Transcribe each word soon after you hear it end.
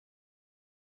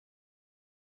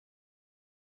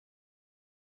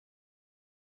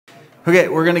Okay,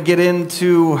 we're going to get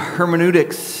into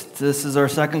hermeneutics. This is our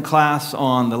second class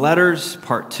on the letters,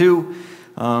 part 2.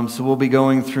 So we'll be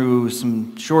going through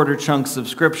some shorter chunks of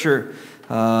scripture.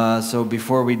 So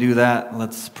before we do that,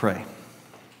 let's pray.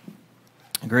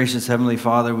 Gracious Heavenly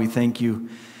Father, we thank you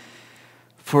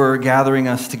for gathering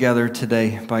us together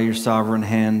today by your sovereign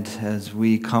hand as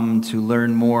we come to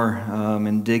learn more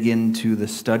and dig into the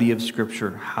study of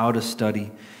Scripture, how to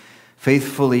study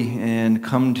faithfully and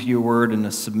come to your word in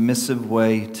a submissive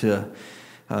way to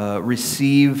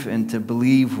receive and to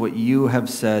believe what you have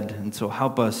said. And so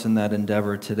help us in that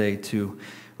endeavor today to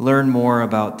learn more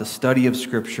about the study of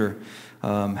Scripture.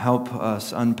 Help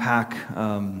us unpack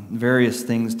various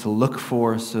things to look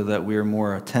for so that we are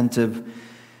more attentive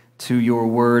to your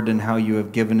word and how you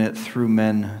have given it through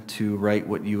men to write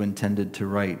what you intended to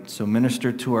write. So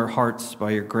minister to our hearts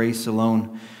by your grace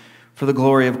alone for the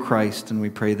glory of Christ, and we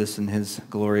pray this in his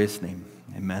glorious name.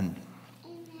 Amen.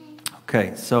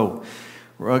 Okay, so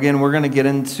we're going to get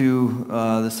into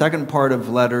the second part of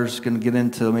letters, going to get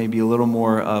into maybe a little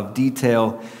more of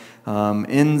detail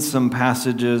in some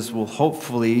passages. We'll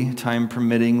hopefully, time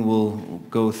permitting, we'll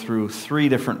go through 3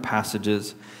 different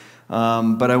passages.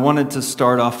 But I wanted to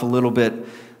start off a little bit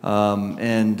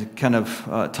and kind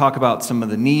of talk about some of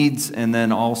the needs and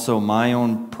then also my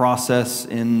own process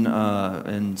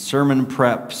in sermon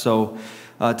prep. So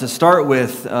to start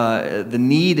with, the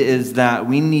need is that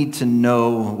we need to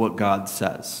know what God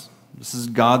says. This is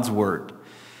God's word.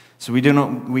 So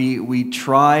we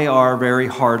try our very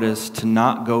hardest to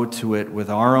not go to it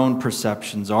with our own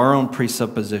perceptions, our own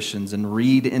presuppositions, and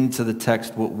read into the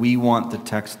text what we want the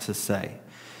text to say.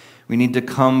 We need to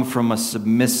come from a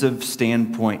submissive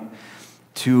standpoint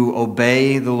to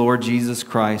obey the Lord Jesus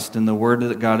Christ and the word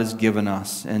that God has given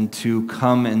us and to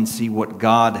come and see what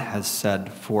God has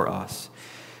said for us.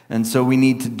 And so we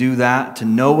need to do that, to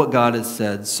know what God has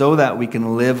said, so that we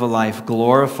can live a life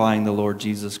glorifying the Lord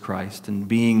Jesus Christ and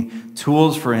being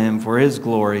tools for him, for his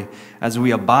glory, as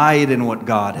we abide in what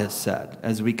God has said,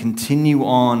 as we continue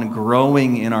on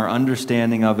growing in our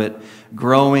understanding of it,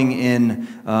 growing in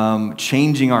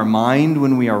changing our mind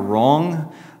when we are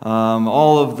wrong,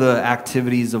 all of the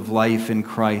activities of life in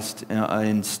Christ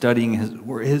in studying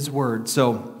his word.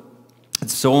 So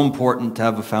it's so important to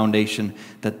have a foundation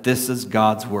that this is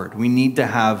God's word. We need to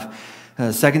have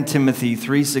 2 Timothy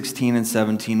 3:16 and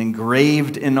 17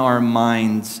 engraved in our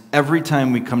minds every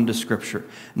time we come to Scripture,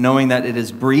 knowing that it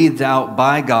is breathed out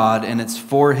by God and it's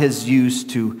for his use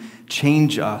to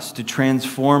change us, to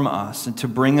transform us, and to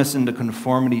bring us into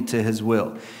conformity to his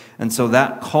will. And so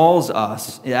that calls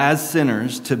us as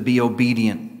sinners to be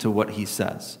obedient to what he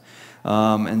says.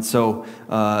 And so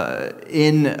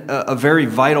in a very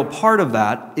vital part of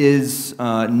that is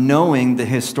knowing the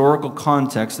historical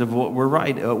context of what we're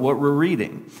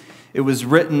reading. It was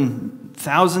written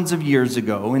thousands of years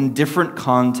ago in different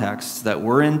contexts that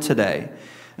we're in today.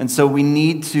 And so we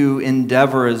need to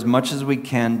endeavor as much as we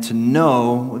can to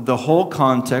know the whole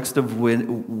context of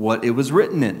what it was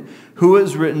written in, who it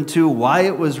was written to, why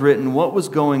it was written, what was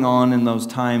going on in those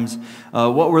times,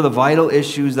 what were the vital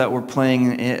issues that were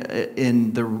playing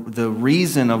in the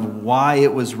reason of why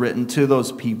it was written to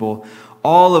those people.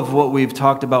 All of what we've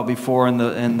talked about before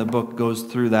in the book goes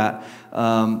through that,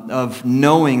 of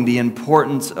knowing the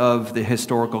importance of the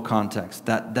historical context.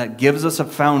 That gives us a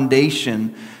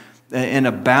foundation in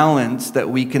a balance that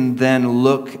we can then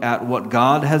look at what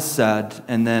God has said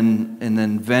and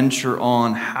then venture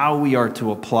on how we are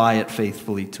to apply it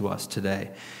faithfully to us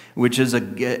today, which is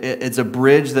it's a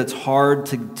bridge that's hard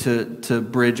to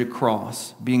bridge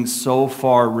across, being so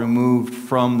far removed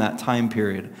from that time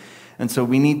period. And so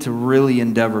we need to really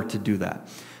endeavor to do that.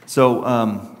 So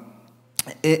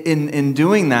in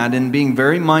doing that and being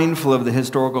very mindful of the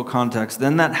historical context,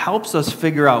 then that helps us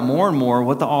figure out more and more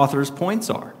what the author's points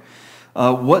are.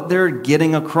 What they're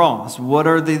getting across, what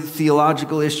are the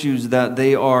theological issues that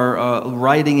they are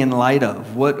writing in light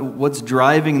of, what's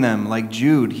driving them. Like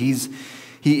Jude, he's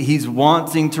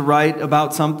wanting to write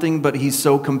about something, but he's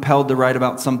so compelled to write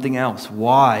about something else.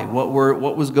 Why?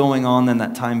 What was going on in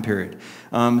that time period?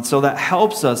 So that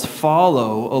helps us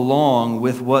follow along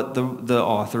with what the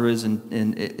author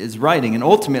is writing. And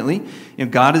ultimately,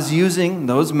 God is using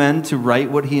those men to write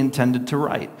what he intended to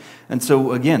write. And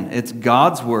so again, it's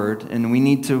God's word, and we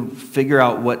need to figure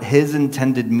out what his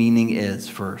intended meaning is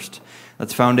first.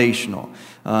 That's foundational.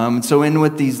 So in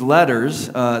with these letters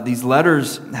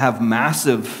have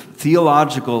massive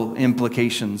theological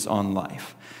implications on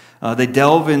life. They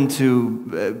delve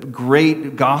into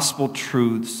great gospel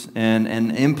truths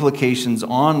and implications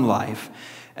on life.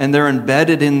 and they're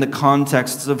embedded in the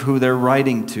contexts of who they're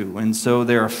writing to. And so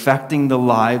they're affecting the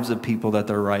lives of people that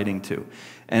they're writing to.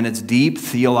 And it's deep,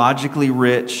 theologically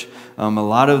rich. A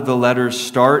lot of the letters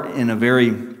start in a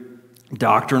very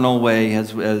doctrinal way,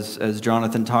 as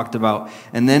Jonathan talked about,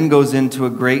 and then goes into a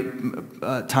great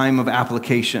time of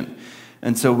application.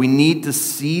 And so we need to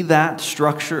see that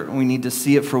structure. We need to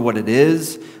see it for what it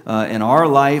is in our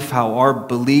life, how our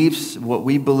beliefs, what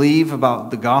we believe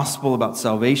about the gospel, about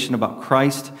salvation, about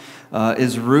Christ,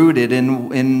 is rooted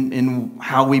in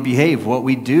how we behave, what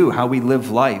we do, how we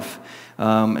live life.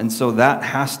 And so that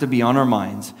has to be on our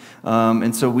minds.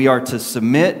 And so we are to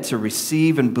submit, to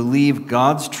receive, and believe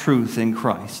God's truth in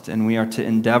Christ. And we are to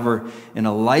endeavor in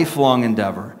a lifelong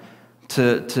endeavor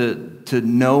to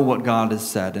know what God has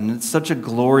said. And it's such a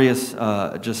glorious,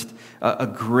 just a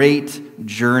great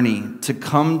journey to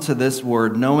come to this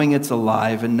word, knowing it's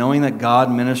alive and knowing that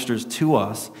God ministers to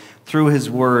us through his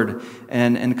word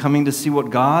and coming to see what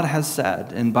God has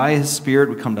said. And by his Spirit,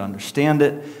 we come to understand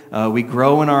it. We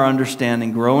grow in our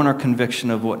understanding, grow in our conviction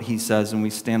of what he says, and we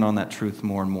stand on that truth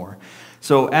more and more.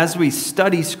 So as we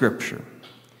study Scripture,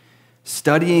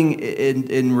 studying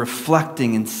and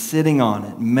reflecting and sitting on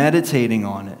it, meditating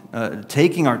on it,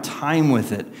 taking our time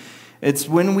with it, it's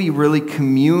when we really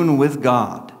commune with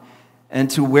God and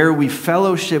to where we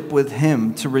fellowship with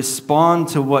him to respond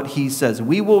to what he says.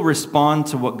 We will respond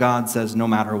to what God says no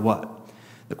matter what.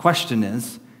 The question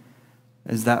is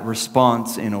that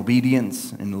response in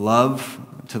obedience, in love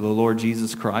to the Lord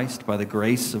Jesus Christ by the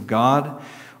grace of God?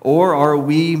 Or are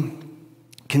we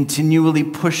continually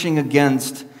pushing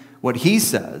against what he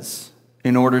says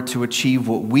in order to achieve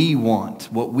what we want,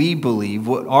 what we believe,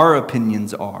 what our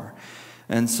opinions are?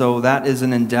 And so that is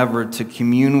an endeavor to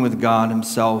commune with God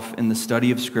himself in the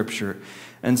study of Scripture.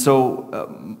 And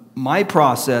so my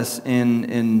process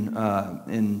in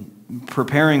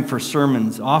preparing for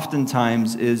sermons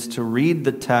oftentimes is to read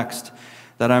the text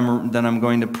that I'm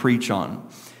going to preach on,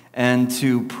 and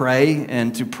to pray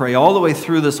all the way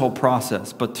through this whole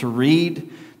process, but to read,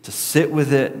 to sit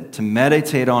with it, to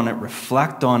meditate on it,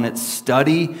 reflect on it,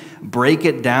 study, break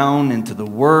it down into the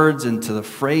words, into the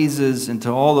phrases, into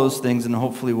all those things, and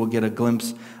hopefully we'll get a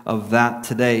glimpse of that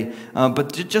today.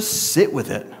 But to just sit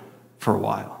with it for a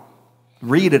while.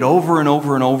 Read it over and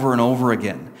over and over and over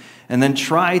again. And then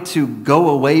try to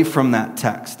go away from that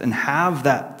text and have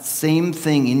that same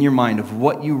thing in your mind of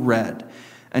what you read.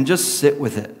 And just sit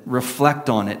with it. Reflect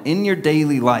on it in your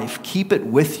daily life. Keep it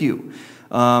with you.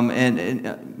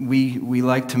 And we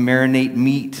like to marinate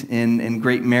meat in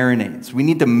great marinades. We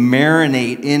need to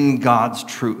marinate in God's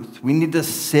truth. We need to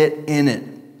sit in it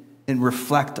and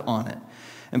reflect on it.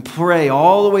 And pray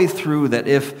all the way through that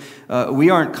if we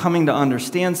aren't coming to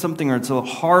understand something or it's a little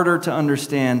harder to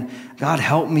understand, God,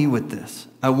 help me with this.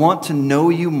 I want to know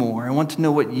you more. I want to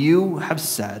know what you have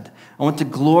said. I want to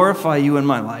glorify you in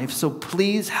my life. So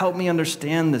please help me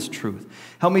understand this truth.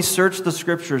 Help me search the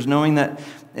Scriptures, knowing that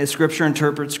Scripture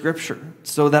interprets Scripture,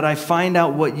 so that I find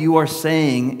out what you are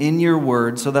saying in your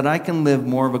word, so that I can live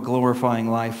more of a glorifying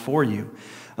life for you.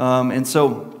 And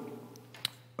so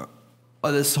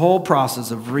this whole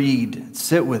process of read,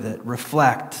 sit with it,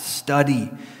 reflect, study,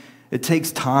 it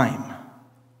takes time.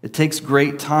 It takes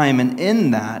great time. And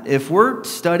in that, if we're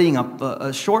studying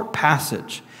a short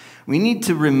passage, we need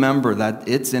to remember that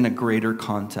it's in a greater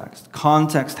context.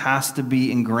 Context has to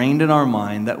be ingrained in our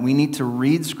mind, that we need to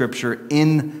read Scripture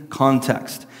in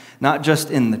context. Not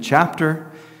just in the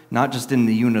chapter, not just in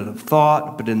the unit of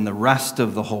thought, but in the rest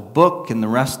of the whole book and the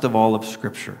rest of all of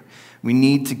Scripture. We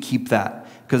need to keep that,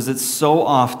 because it's so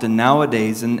often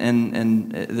nowadays,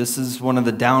 and this is one of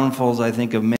the downfalls, I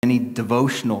think, of many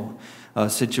devotional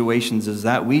situations, is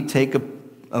that we take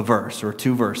a verse or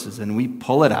two verses and we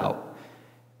pull it out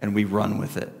and we run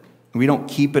with it. We don't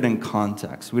keep it in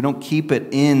context. We don't keep it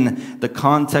in the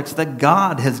context that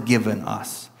God has given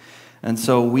us. And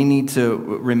so we need to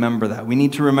remember that. We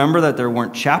need to remember that there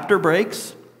weren't chapter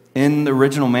breaks in the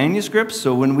original manuscripts.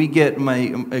 So when we get, my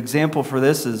example for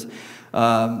this is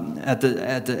at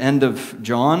the end of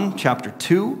John chapter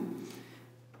 2,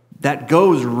 that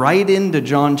goes right into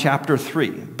John chapter 3.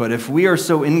 But if we are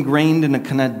so ingrained in a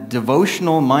kind of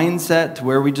devotional mindset to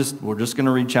where we're just going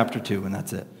to read chapter 2 and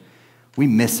that's it, we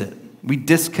miss it. We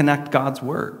disconnect God's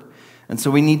word. And so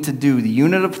we need to do the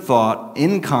unit of thought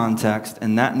in context,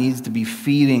 and that needs to be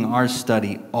feeding our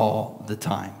study all the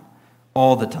time.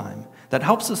 All the time. That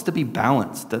helps us to be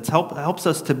balanced. That helps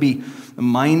us to be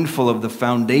mindful of the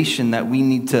foundation that we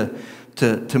need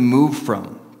to move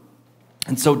from.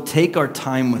 And so take our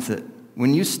time with it.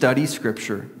 When you study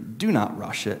Scripture, do not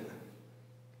rush it.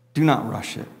 Do not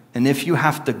rush it. And if you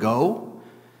have to go,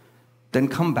 then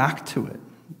come back to it.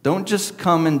 Don't just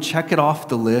come and check it off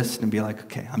the list and be like,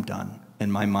 okay, I'm done,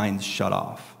 and my mind's shut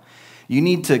off. You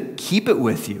need to keep it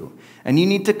with you, and you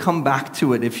need to come back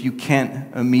to it if you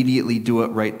can't immediately do it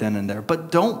right then and there.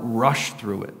 But don't rush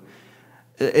through it.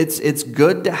 It's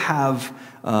good to have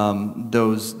the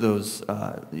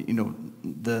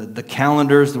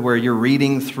calendars where you're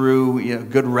reading through,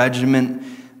 good regiment.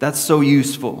 That's so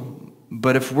useful.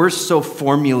 But if we're so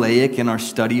formulaic in our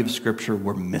study of Scripture,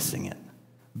 we're missing it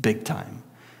big time.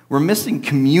 We're missing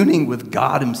communing with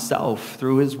God himself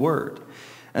through his word.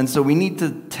 And so we need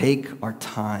to take our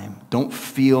time. Don't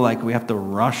feel like we have to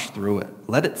rush through it.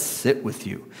 Let it sit with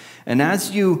you. And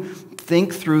as you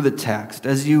think through the text,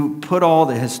 as you put all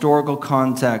the historical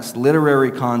context,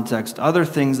 literary context, other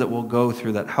things that we'll go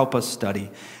through that help us study,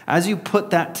 as you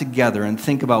put that together and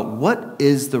think about what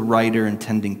is the writer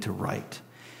intending to write,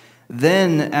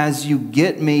 then as you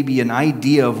get maybe an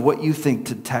idea of what you think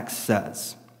the text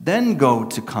says, then go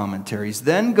to commentaries,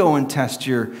 then go and test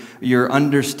your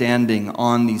understanding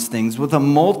on these things with a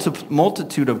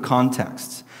multitude of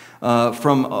contexts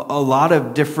from a lot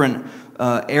of different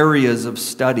areas of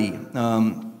study.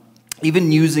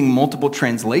 Even using multiple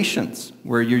translations,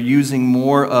 where you're using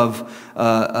more of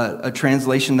a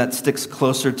translation that sticks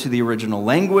closer to the original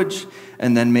language,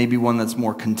 and then maybe one that's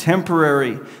more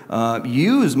contemporary.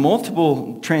 Use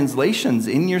multiple translations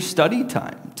in your study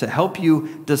time to help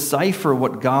you decipher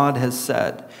what God has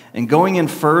said. And going in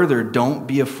further, don't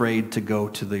be afraid to go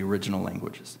to the original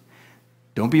languages.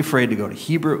 Don't be afraid to go to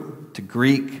Hebrew, to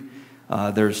Greek.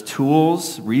 There's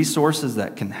tools, resources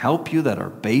that can help you that are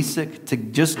basic, to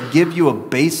just give you a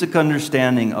basic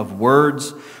understanding of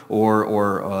words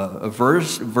or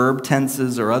verb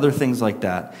tenses or other things like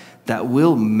that, that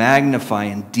will magnify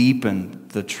and deepen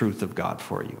the truth of God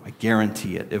for you. I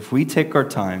guarantee it. If we take our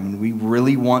time and we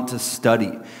really want to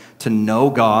study, to know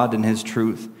God and his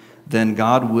truth, then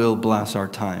God will bless our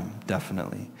time,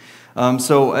 definitely.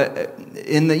 So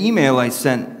in the email I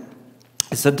sent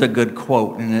a good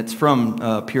quote, and it's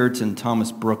from Puritan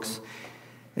Thomas Brooks.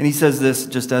 And he says this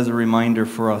just as a reminder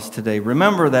for us today.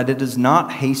 Remember that it is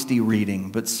not hasty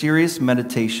reading, but serious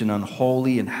meditation on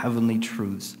holy and heavenly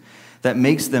truths that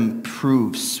makes them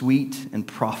prove sweet and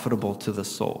profitable to the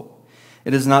soul.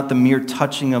 It is not the mere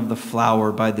touching of the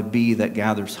flower by the bee that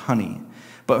gathers honey,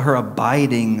 but her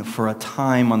abiding for a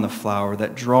time on the flower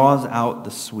that draws out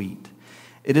the sweet.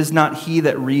 It is not he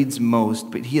that reads most,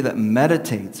 but he that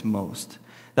meditates most,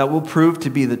 that will prove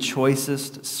to be the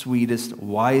choicest, sweetest,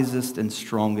 wisest, and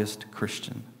strongest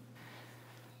Christian.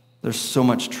 There's so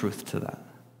much truth to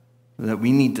that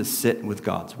we need to sit with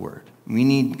God's word. We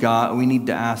need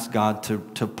to ask God to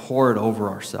pour it over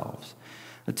ourselves,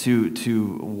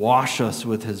 to wash us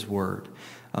with his word,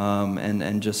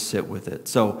 and just sit with it.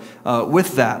 So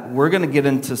with that, we're going to get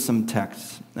into some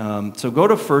texts. So go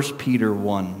to 1 Peter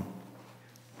 1.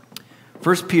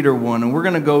 1 Peter 1, and we're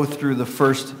going to go through the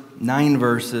first 9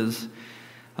 verses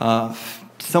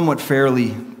somewhat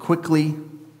fairly quickly,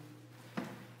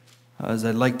 as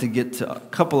I'd like to get to a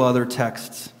couple other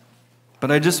texts. But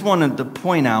I just wanted to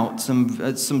point out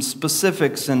some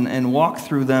specifics and walk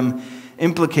through them,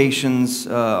 implications,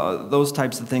 those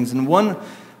types of things. And one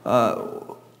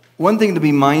thing to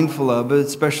be mindful of,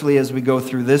 especially as we go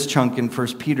through this chunk in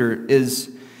 1 Peter, is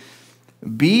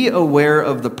be aware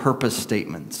of the purpose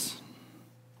statements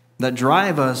that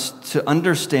drive us to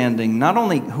understanding not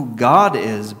only who God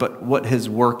is, but what his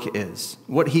work is,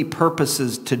 what he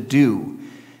purposes to do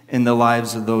in the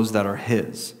lives of those that are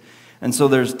his. And so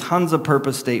there's tons of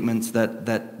purpose statements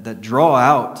that draw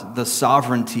out the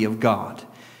sovereignty of God.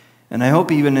 And I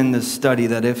hope even in this study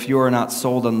that if you are not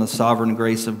sold on the sovereign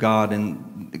grace of God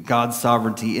and God's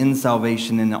sovereignty in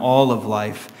salvation in all of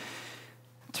life,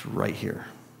 it's right here,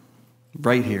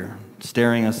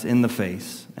 staring us in the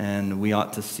face, and we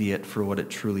ought to see it for what it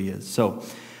truly is. So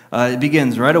it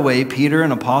begins right away, Peter,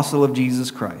 an apostle of Jesus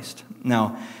Christ.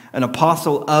 Now, an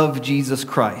apostle of Jesus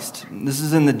Christ. This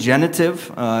is in the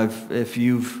genitive. If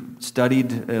you've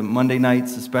studied Monday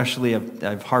nights especially,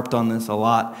 I've harped on this a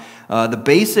lot. The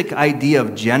basic idea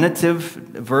of genitive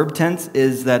verb tense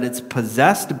is that it's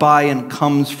possessed by and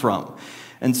comes from.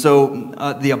 And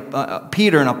so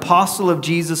Peter, an apostle of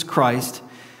Jesus Christ,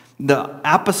 the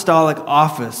apostolic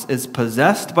office is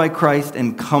possessed by Christ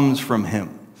and comes from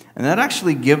him. And that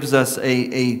actually gives us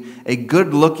a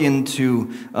good look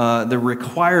into the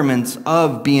requirements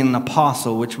of being an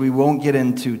apostle, which we won't get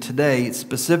into today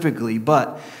specifically,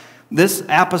 but this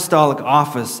apostolic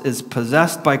office is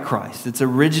possessed by Christ. It's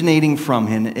originating from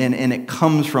him, and it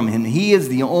comes from him. He is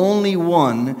the only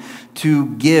one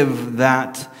to give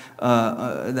that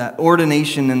that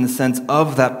ordination in the sense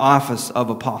of that office of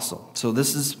apostle. So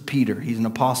this is Peter. He's an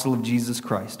apostle of Jesus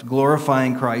Christ,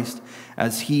 glorifying Christ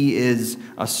as he is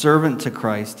a servant to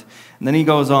Christ. And then he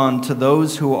goes on to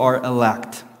those who are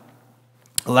elect.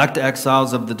 Elect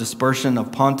exiles of the dispersion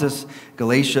of Pontus,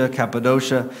 Galatia,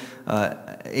 Cappadocia,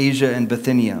 Asia, and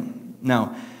Bithynia.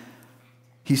 Now,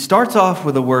 he starts off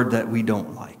with a word that we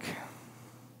don't like.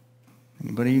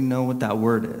 Anybody know what that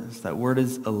word is? That word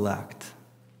is elect.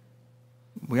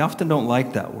 We often don't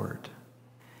like that word.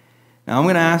 Now, I'm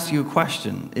going to ask you a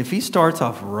question. If he starts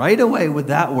off right away with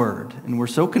that word, and we're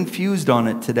so confused on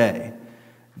it today,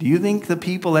 do you think the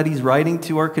people that he's writing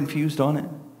to are confused on it?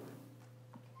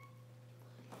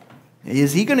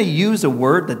 Is he going to use a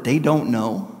word that they don't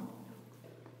know?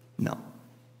 No.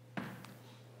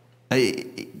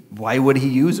 Why would he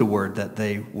use a word that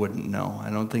they wouldn't know? I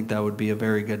don't think that would be a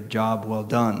very good job well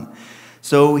done.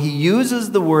 So he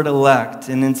uses the word elect,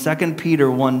 and in 2 Peter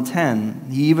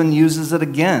 1:10, he even uses it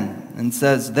again and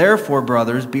says, "Therefore,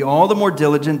 brothers, be all the more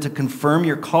diligent to confirm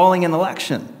your calling and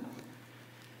election."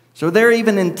 So they're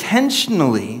even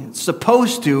intentionally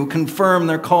supposed to confirm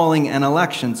their calling and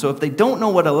election. So if they don't know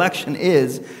what election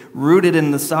is, rooted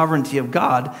in the sovereignty of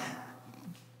God,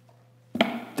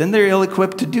 then they're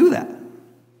ill-equipped to do that.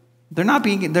 They're not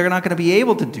going to be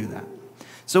able to do that.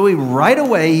 So right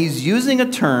away, he's using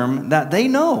a term that they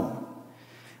know.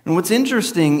 And what's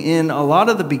interesting in a lot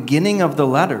of the beginning of the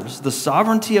letters, the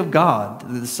sovereignty of God,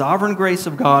 the sovereign grace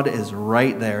of God is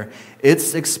right there.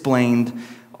 It's explained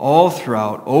all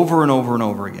throughout, over and over and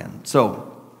over again.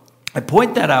 So I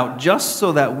point that out just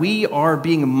so that we are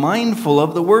being mindful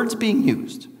of the words being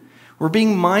used. We're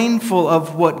being mindful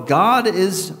of what God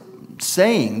is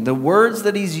saying, the words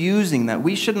that he's using, that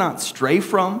we should not stray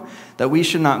from, that we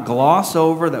should not gloss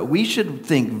over, that we should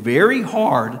think very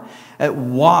hard at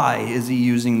why is he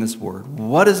using this word?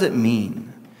 What does it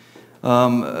mean?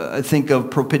 I think of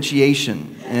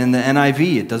propitiation in the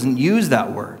NIV. It doesn't use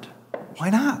that word. Why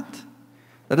not?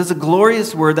 That is a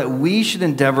glorious word that we should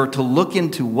endeavor to look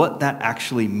into what that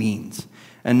actually means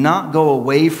and not go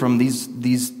away from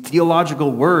these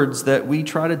theological words that we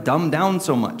try to dumb down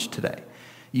so much today.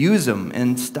 Use them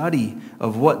and study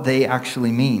of what they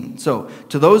actually mean. So,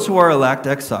 to those who are elect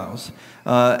exiles,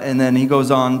 and then he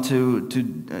goes on to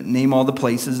name all the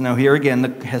places. Now, here again,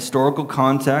 the historical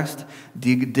context.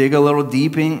 Dig a little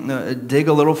dig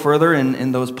a little further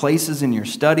in those places in your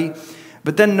study.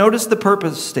 But then notice the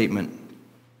purpose statement.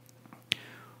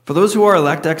 For those who are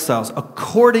elect exiles,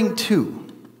 according to.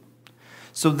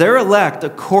 So they're elect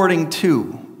according to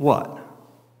what?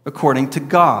 According to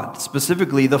God,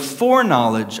 specifically the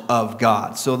foreknowledge of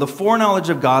God. So the foreknowledge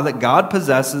of God that God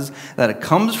possesses, that it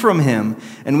comes from him,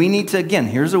 and we need to, again,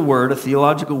 here's a word, a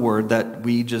theological word that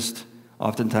we just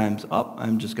oftentimes,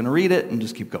 I'm just going to read it and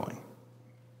just keep going.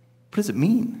 What does it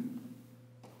mean?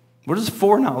 What does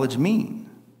foreknowledge mean?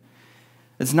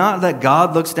 It's not that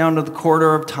God looks down to the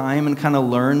corridor of time and kind of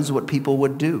learns what people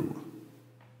would do.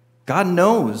 God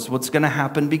knows what's going to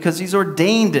happen because he's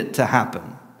ordained it to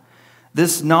happen.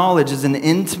 This knowledge is an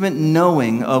intimate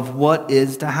knowing of what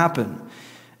is to happen.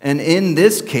 And in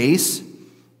this case,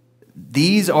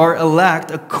 these are elect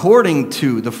according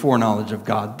to the foreknowledge of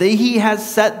God. He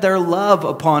has set their love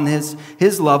upon his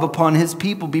love upon his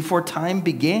people before time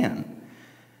began.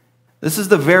 This is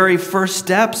the very first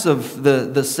steps of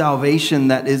the salvation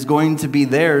that is going to be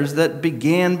theirs that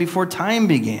began before time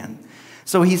began.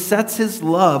 So he sets his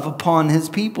love upon his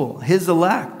people, his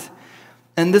elect.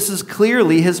 And this is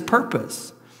clearly his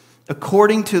purpose,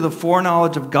 according to the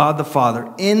foreknowledge of God the Father,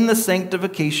 in the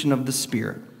sanctification of the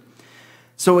Spirit.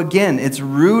 So again, it's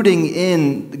rooting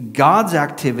in God's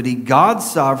activity,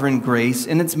 God's sovereign grace,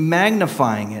 and it's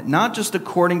magnifying it, not just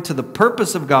according to the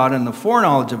purpose of God and the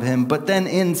foreknowledge of him, but then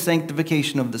in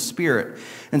sanctification of the Spirit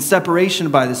and separation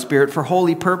by the Spirit for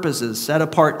holy purposes, set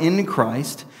apart in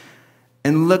Christ.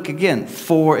 And look again,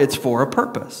 it's for a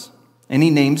purpose. And he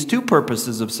names two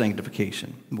purposes of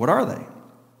sanctification. What are they?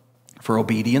 For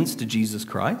obedience to Jesus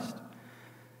Christ,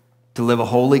 to live a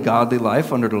holy, godly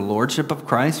life under the lordship of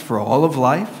Christ for all of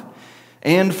life,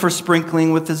 and for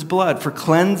sprinkling with his blood, for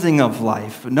cleansing of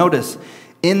life. Notice,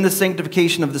 in the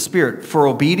sanctification of the Spirit, for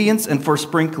obedience and for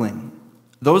sprinkling.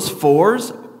 Those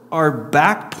fours are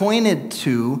back pointed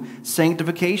to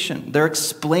sanctification. They're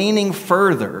explaining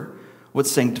further what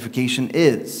sanctification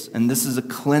is. And this is a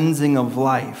cleansing of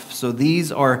life. So these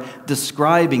are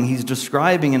he's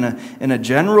describing in a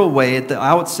general way at the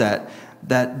outset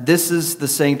that this is the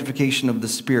sanctification of the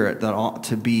Spirit that ought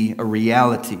to be a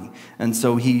reality. And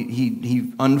so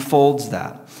he unfolds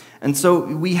that. And so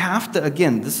we have to,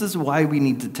 again, this is why we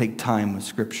need to take time with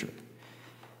Scripture.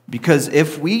 Because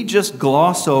if we just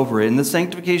gloss over it in the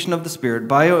sanctification of the Spirit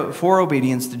for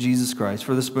obedience to Jesus Christ,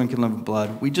 for the sprinkling of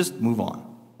blood, we just move on.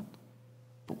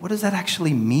 But what does that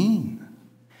actually mean?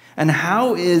 And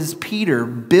how is Peter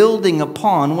building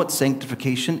upon what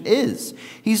sanctification is?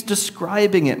 He's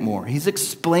describing it more. He's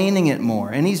explaining it more.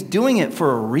 And he's doing it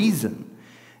for a reason.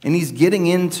 And he's getting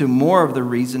into more of the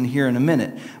reason here in a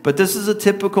minute. But this is a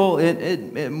typical,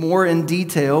 more in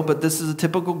detail, but this is a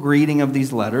typical greeting of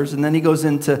these letters. And then he goes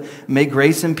into, may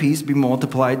grace and peace be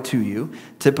multiplied to you.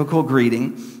 Typical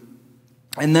greeting.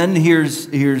 And then here's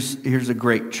a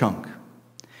great chunk.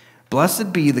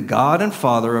 Blessed be the God and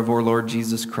Father of our Lord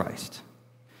Jesus Christ.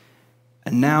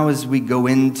 And now as we go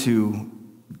into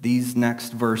these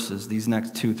next verses, these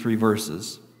next 2-3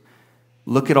 verses,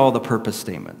 look at all the purpose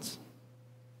statements.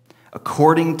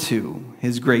 According to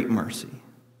his great mercy,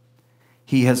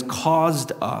 he has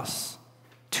caused us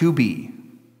to be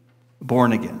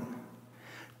born again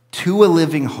to a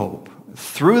living hope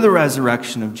through the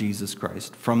resurrection of Jesus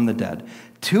Christ from the dead,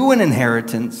 to an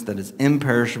inheritance that is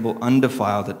imperishable,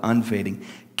 undefiled, and unfading,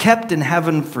 kept in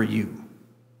heaven for you.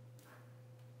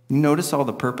 You notice all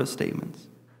the purpose statements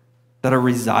that are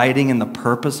residing in the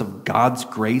purpose of God's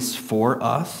grace for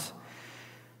us?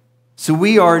 So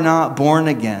we are not born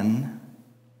again,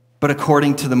 but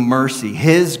according to the mercy,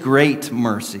 his great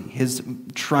mercy, his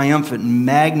triumphant,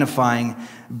 magnifying,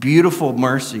 beautiful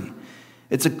mercy.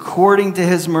 It's according to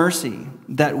his mercy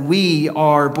that we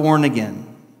are born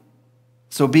again.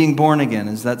 So being born again,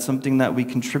 is that something that we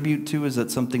contribute to? Is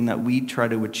that something that we try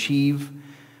to achieve?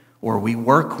 Or we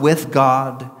work with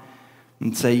God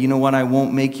and say, you know what, I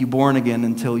won't make you born again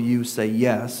until you say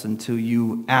yes, until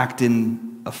you act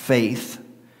in a faith.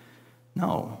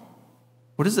 No.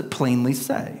 What does it plainly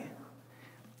say?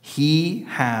 He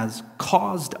has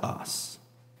caused us.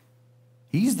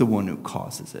 He's the one who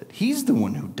causes it. He's the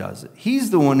one who does it.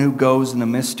 He's the one who goes in a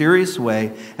mysterious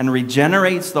way and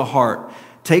regenerates the heart,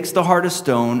 takes the heart of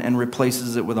stone and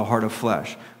replaces it with a heart of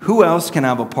flesh. Who else can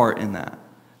have a part in that?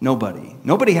 Nobody.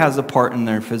 Nobody has a part in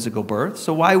their physical birth.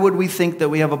 So why would we think that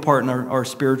we have a part in our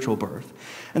spiritual birth?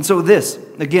 And so this,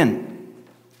 again,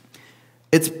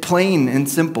 it's plain and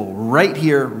simple, right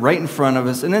here, right in front of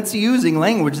us, and it's using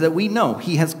language that we know.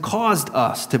 He has caused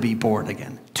us to be born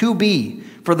again, to be,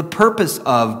 for the purpose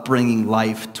of bringing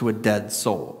life to a dead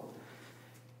soul,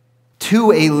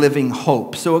 to a living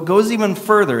hope. So it goes even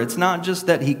further. It's not just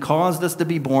that he caused us to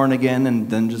be born again and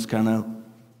then just kind of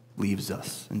leaves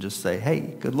us and just say, hey,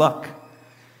 good luck.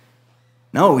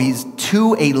 No, he's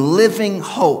to a living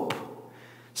hope.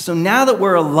 So now that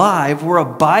we're alive, we're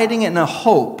abiding in a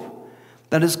hope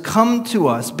that has come to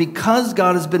us because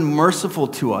God has been merciful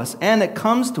to us, and it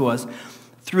comes to us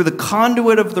through the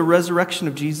conduit of the resurrection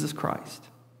of Jesus Christ.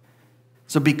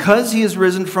 So because he has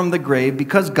risen from the grave,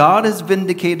 because God has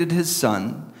vindicated his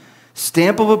Son,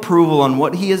 stamp of approval on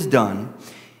what he has done,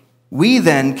 we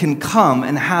then can come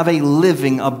and have a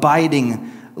living,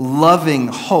 abiding, loving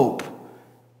hope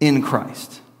in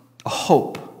Christ. A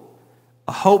hope.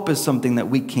 A hope is something that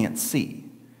we can't see.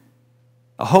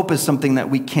 A hope is something that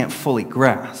we can't fully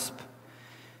grasp.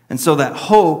 And so that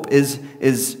hope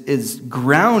is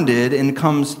grounded and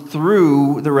comes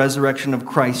through the resurrection of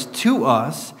Christ to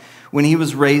us when he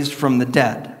was raised from the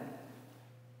dead.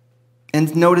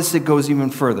 And notice it goes even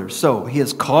further. So he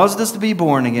has caused us to be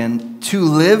born again, to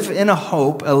live in a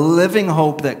hope, a living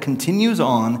hope that continues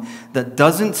on, that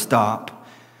doesn't stop,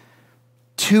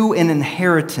 to an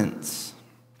inheritance.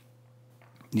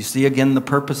 You see again the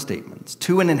purpose statements.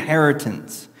 To an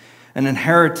inheritance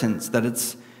that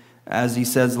it's, as he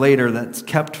says later, that's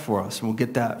kept for us. And we'll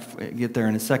get there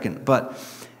in a second. But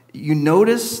you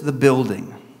notice the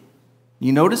building.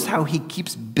 You notice how he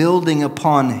keeps building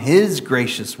upon his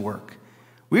gracious work.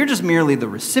 We're just merely the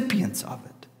recipients of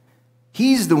it.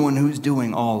 He's the one who's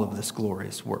doing all of this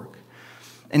glorious work.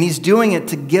 And he's doing it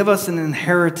to give us an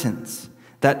inheritance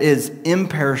that is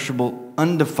imperishable,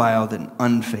 undefiled, and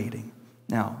unfading.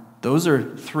 Now, those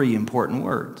are three important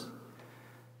words.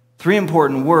 Three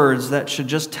important words that should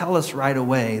just tell us right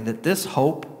away that this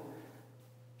hope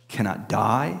cannot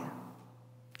die,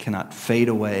 cannot fade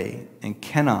away, and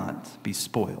cannot be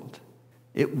spoiled.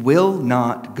 It will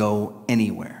not go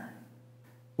anywhere.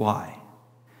 Why?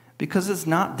 Because it's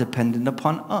not dependent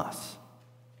upon us.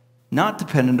 Not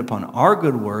dependent upon our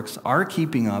good works, our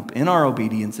keeping up in our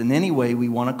obedience in any way we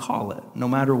want to call it, no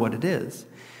matter what it is.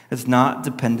 It's not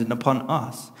dependent upon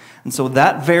us. And so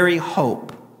that very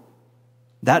hope,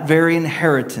 that very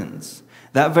inheritance,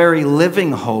 that very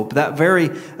living hope, that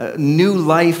very new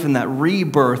life and that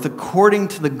rebirth, according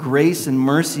to the grace and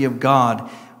mercy of God,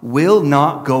 will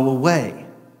not go away.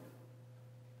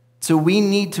 So we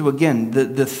need to, again,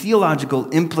 the theological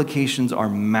implications are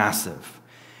massive.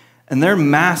 And they're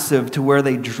massive to where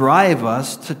they drive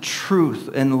us to truth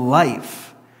and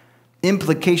life,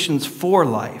 implications for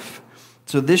life.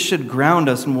 So this should ground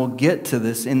us, and we'll get to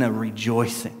this, in a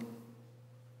rejoicing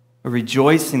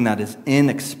that is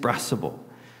inexpressible.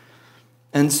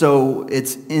 And so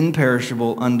it's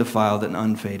imperishable, undefiled, and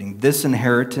unfading. This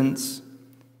inheritance,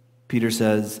 Peter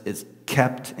says, is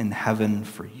kept in heaven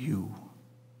for you.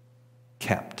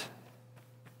 Kept.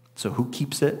 So who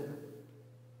keeps it?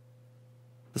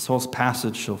 This whole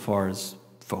passage so far is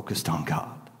focused on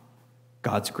God.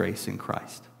 God's grace in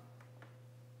Christ.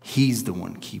 He's the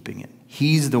one keeping it.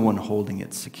 He's the one holding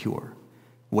it secure.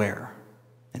 Where?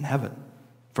 In heaven.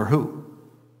 For who?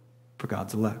 For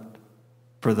God's elect.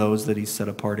 For those that He's set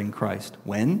apart in Christ.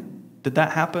 When did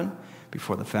that happen?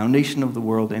 Before the foundation of the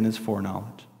world in His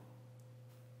foreknowledge.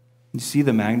 You see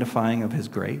the magnifying of His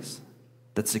grace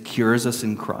that secures us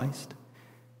in Christ?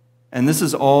 And this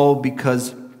is all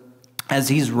because as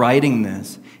he's writing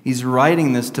this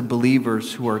to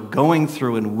believers who are going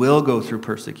through and will go through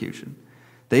persecution.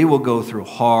 They will go through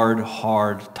hard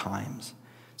times.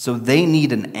 So they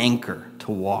need an anchor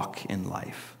to walk in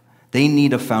life. They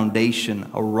need a foundation,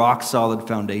 a rock-solid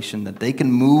foundation that they can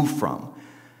move from.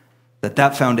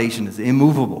 That foundation is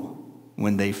immovable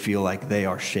when they feel like they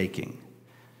are shaking.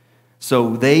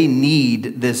 So they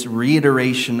need this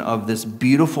reiteration of this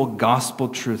beautiful gospel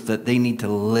truth that they need to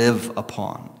live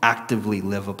upon, actively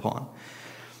live upon.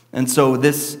 And so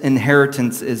this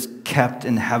inheritance is kept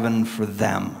in heaven for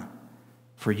them,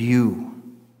 for you,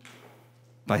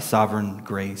 by sovereign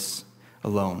grace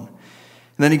alone.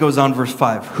 And then he goes on, verse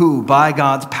 5, who by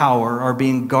God's power are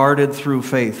being guarded through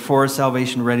faith for a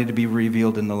salvation ready to be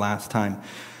revealed in the last time.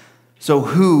 So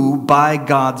who, by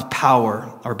God's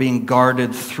power, are being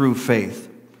guarded through faith?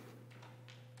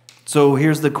 So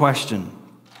here's the question.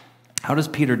 How does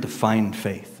Peter define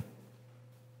faith?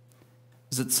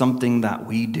 Is it something that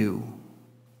we do?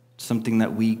 Something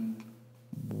that we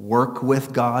work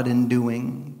with God in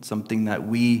doing? Something that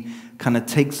we kind of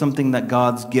take something that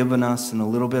God's given us and a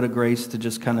little bit of grace to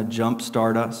just kind of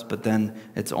jumpstart us, but then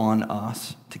it's on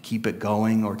us to keep it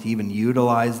going or to even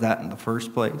utilize that in the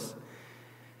first place?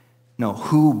 No,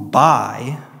 who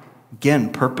by,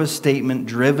 again, purpose statement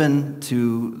driven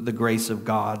to the grace of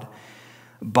God,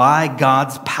 by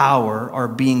God's power are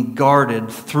being guarded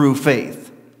through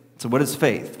faith. So what is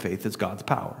faith? Faith is God's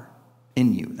power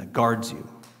in you that guards you.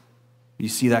 You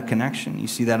see that connection? You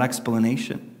see that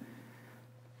explanation?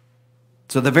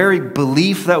 So the very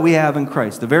belief that we have in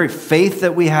Christ, the very faith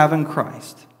that we have in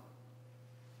Christ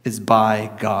is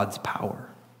by God's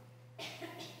power.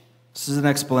 This is an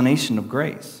explanation of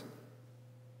grace.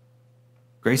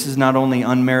 Grace is not only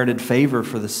unmerited favor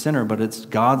for the sinner, but it's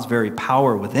God's very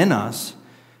power within us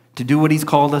to do what He's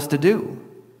called us to do.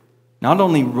 Not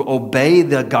only obey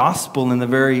the gospel in the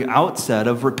very outset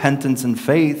of repentance and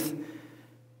faith,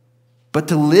 but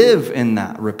to live in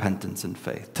that repentance and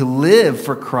faith. To live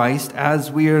for Christ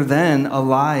as we are then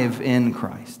alive in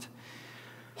Christ.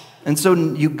 And so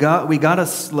we got to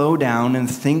slow down and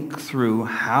think through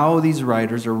how these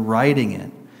writers are writing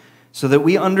it, so that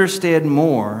we understand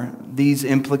more these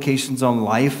implications on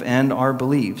life and our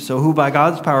belief. So who by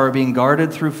God's power are being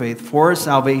guarded through faith for a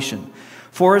salvation,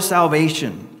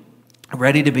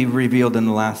 ready to be revealed in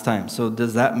the last time. So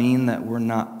does that mean that we're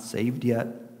not saved yet?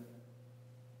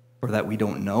 Or that we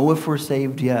don't know if we're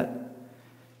saved yet?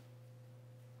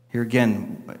 Here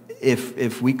again,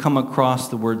 if we come across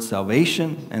the word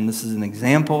salvation, and this is an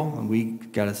example, and we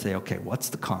got to say, okay, what's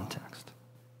the context?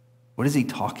 What is he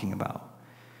talking about?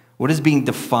 What is being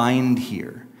defined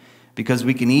here? Because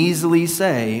we can easily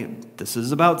say, this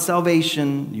is about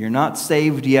salvation, you're not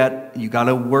saved yet, you got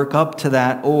to work up to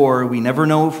that, or we never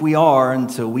know if we are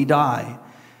until we die.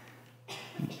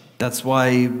 That's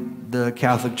why the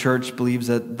Catholic Church believes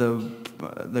that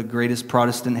the greatest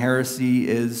Protestant heresy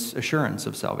is assurance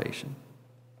of salvation.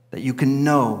 That you can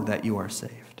know that you are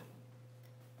saved.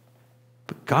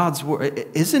 But God's word,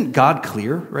 isn't God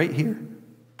clear right here?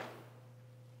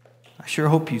 I sure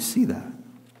hope you see that.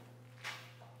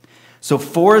 So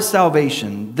for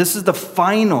salvation, this is the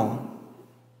final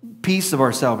piece of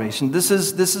our salvation. This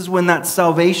is when that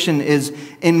salvation is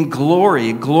in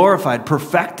glory, glorified,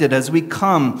 perfected as we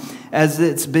come, as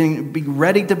it's being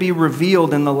ready to be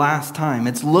revealed in the last time.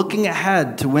 It's looking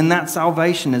ahead to when that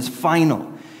salvation is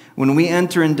final, when we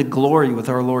enter into glory with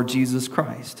our Lord Jesus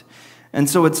Christ. And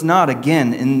so it's not,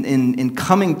 again, in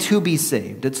coming to be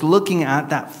saved. It's looking at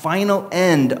that final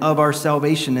end of our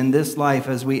salvation in this life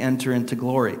as we enter into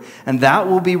glory. And that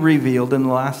will be revealed in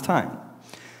the last time.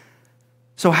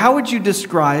 So how would you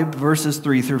describe verses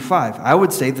 3 through 5? I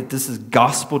would say that this is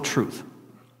gospel truth.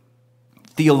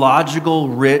 Theological,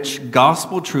 rich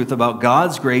gospel truth about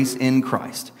God's grace in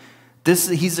Christ.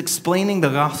 He's explaining the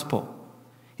gospel.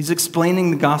 He's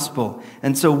explaining the gospel.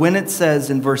 And so when it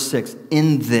says in verse 6,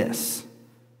 in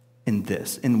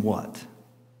what?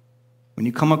 When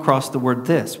you come across the word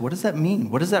this, what does that mean?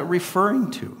 What is that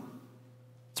referring to?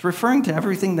 It's referring to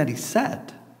everything that he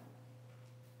said.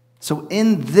 So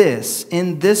in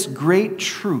this great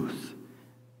truth,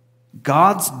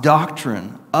 God's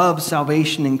doctrine of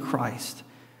salvation in Christ,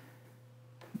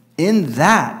 in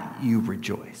that you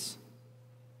rejoice.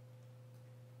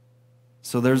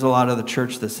 So there's a lot of the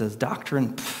church that says,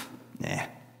 doctrine,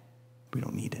 we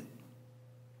don't need it.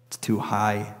 It's too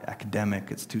high academic,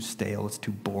 it's too stale, it's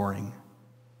too boring.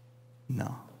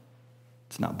 No,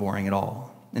 it's not boring at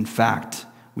all. In fact,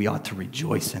 we ought to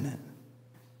rejoice in it.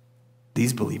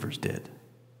 These believers did.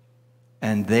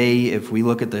 And if we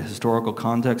look at the historical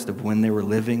context of when they were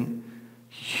living,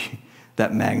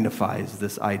 that magnifies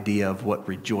this idea of what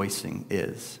rejoicing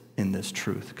is in this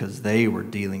truth, because they were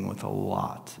dealing with a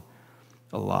lot.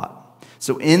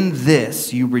 So in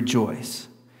this you rejoice.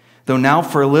 Though now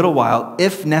for a little while,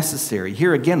 if necessary,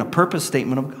 here again a purpose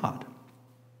statement of God.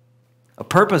 A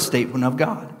purpose statement of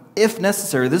God. If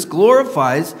necessary, this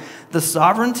glorifies the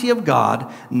sovereignty of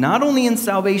God, not only in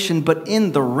salvation, but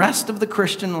in the rest of the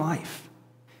Christian life.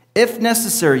 If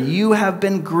necessary, you have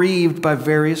been grieved by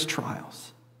various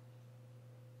trials.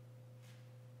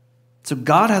 So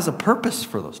God has a purpose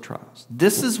for those trials.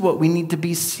 This is what we need to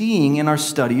be seeing in our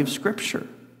study of Scripture.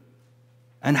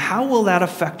 And how will that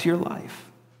affect your life?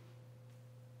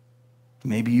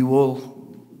 Maybe you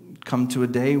will come to a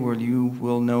day where you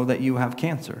will know that you have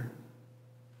cancer.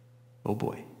 Oh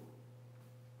boy.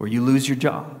 Or you lose your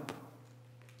job.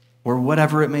 Or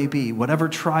whatever it may be, whatever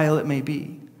trial it may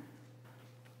be.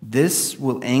 This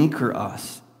will anchor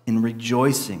us in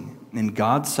rejoicing in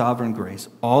God's sovereign grace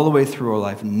all the way through our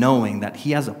life, knowing that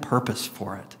he has a purpose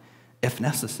for it, if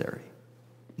necessary,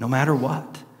 no matter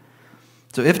what.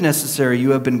 So if necessary,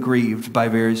 you have been grieved by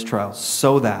various trials,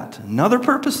 so that, another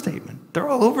purpose statement, they're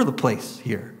all over the place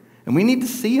here. And we need to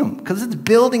see them, because it's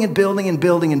building and building and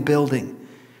building and building.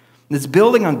 It's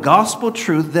building on gospel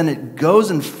truth, then it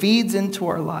goes and feeds into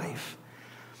our life.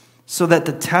 So that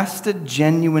the tested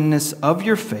genuineness of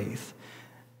your faith,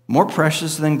 more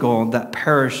precious than gold that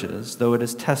perishes, though it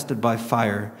is tested by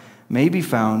fire, may be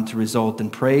found to result in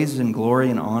praise and glory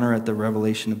and honor at the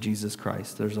revelation of Jesus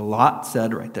Christ. There's a lot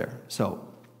said right there. So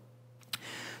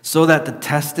that the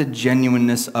tested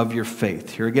genuineness of your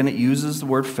faith. Here again it uses the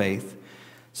word faith.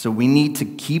 So we need to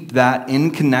keep that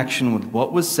in connection with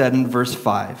what was said in verse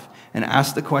 5 and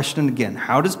ask the question again,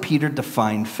 how does Peter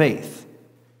define faith?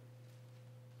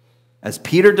 As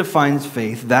Peter defines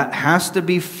faith, that has to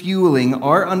be fueling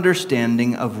our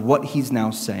understanding of what he's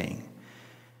now saying.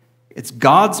 It's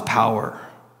God's power.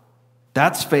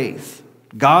 That's faith.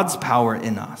 God's power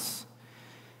in us.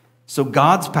 So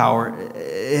God's power,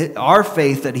 our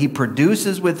faith that he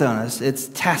produces within us, it's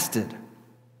tested.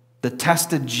 The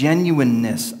tested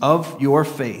genuineness of your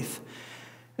faith.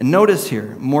 And notice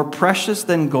here, more precious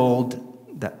than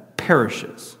gold that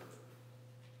perishes.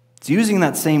 It's using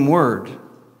that same word,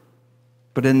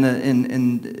 but in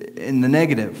the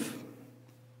negative.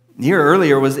 Here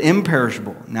earlier was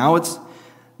imperishable. Now it's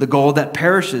the gold that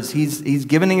perishes. He's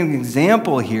giving an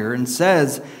example here and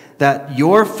says that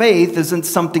your faith isn't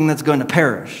something that's going to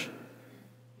perish.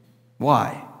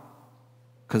 Why?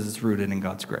 Because it's rooted in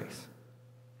God's grace.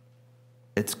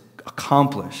 It's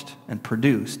accomplished and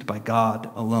produced by God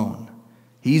alone.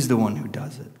 He's the one who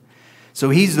does it.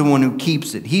 So he's the one who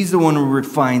keeps it. He's the one who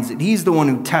refines it. He's the one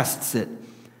who tests it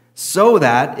so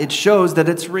that it shows that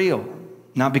it's real.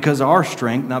 Not because of our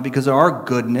strength, not because of our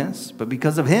goodness, but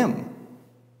because of him.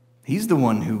 He's the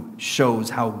one who shows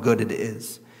how good it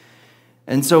is.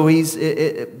 And so he's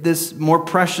this more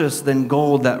precious than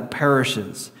gold that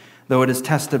perishes, though it is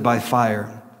tested by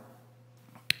fire.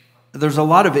 There's a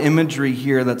lot of imagery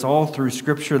here that's all through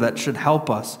Scripture that should help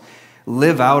us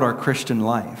live out our Christian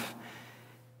life.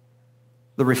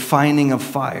 The refining of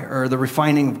fire, or the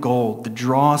refining of gold, the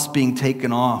dross being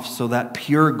taken off so that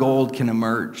pure gold can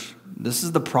emerge. This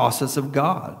is the process of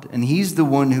God, and he's the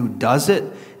one who does it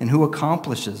and who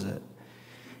accomplishes it,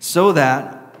 so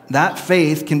that that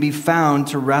faith can be found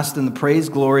to rest in the praise,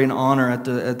 glory, and honor at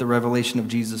the revelation of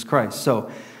Jesus Christ.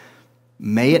 So,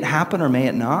 may it happen or may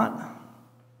it not?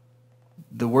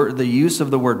 The use of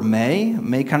the word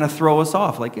may kind of throw us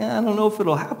off, like, I don't know if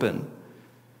it'll happen.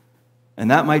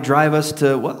 And that might drive us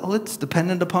to, well, it's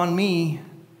dependent upon me.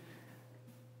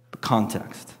 But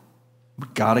context.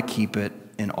 We've got to keep it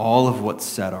in all of what's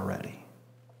said already.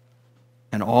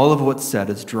 And all of what's said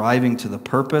is driving to the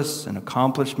purpose and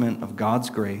accomplishment of God's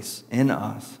grace in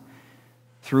us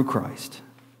through Christ,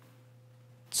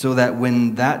 so that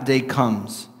when that day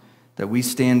comes, that we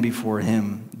stand before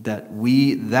him, that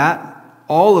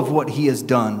all of what he has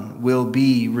done will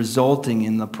be resulting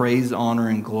in the praise, honor,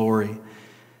 and glory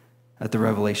at the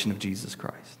revelation of Jesus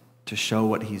Christ, to show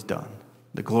what he's done.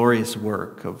 The glorious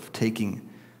work of taking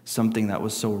something that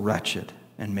was so wretched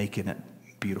and making it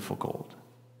beautiful gold.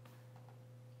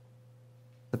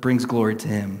 That brings glory to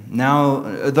him. Now,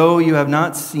 though you have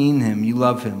not seen him, you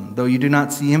love him. Though you do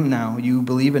not see him now, you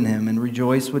believe in him and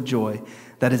rejoice with joy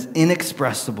that is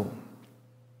inexpressible.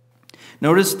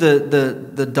 Notice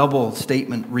the double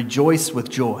statement, rejoice with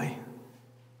joy,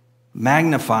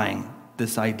 magnifying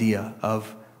this idea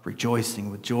of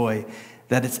rejoicing with joy,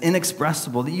 that it's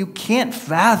inexpressible, that you can't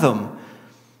fathom.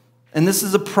 And this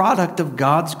is a product of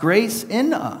God's grace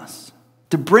in us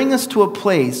to bring us to a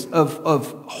place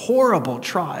of horrible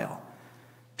trial,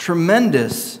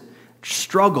 tremendous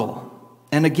struggle.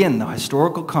 And again, the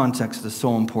historical context is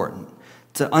so important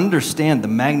to understand the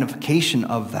magnification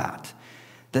of that.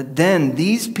 That then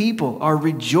these people are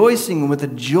rejoicing with a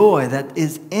joy that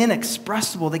is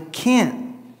inexpressible. They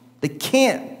can't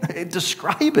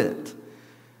describe it.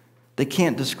 They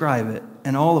can't describe it.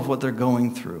 And all of what they're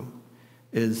going through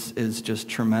is just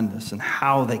tremendous, and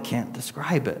how they can't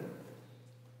describe it.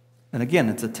 And again,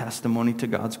 it's a testimony to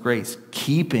God's grace,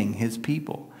 keeping his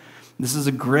people. This is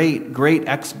a great, great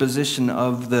exposition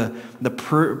of the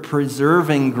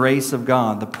preserving grace of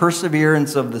God, the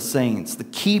perseverance of the saints, the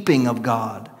keeping of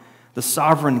God, the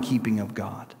sovereign keeping of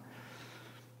God.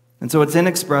 And so it's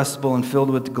inexpressible and filled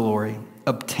with glory,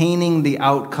 obtaining the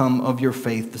outcome of your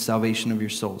faith, the salvation of your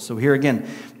soul. So here again,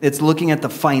 it's looking at the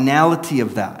finality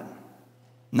of that.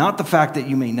 Not the fact that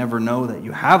you may never know that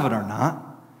you have it or not.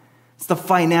 It's the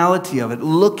finality of it,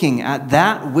 looking at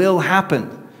that will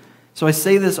happen. So I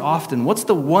say this often. What's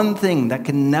the one thing that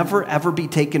can never, ever be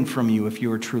taken from you if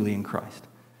you are truly in Christ?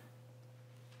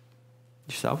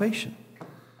 Your salvation.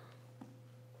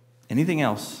 Anything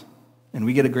else, and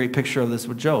we get a great picture of this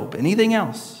with Job, anything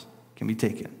else can be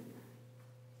taken.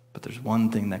 But there's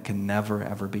one thing that can never,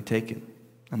 ever be taken.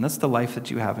 And that's the life that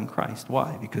you have in Christ.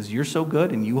 Why? Because you're so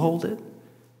good and you hold it?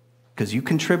 Because you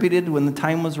contributed when the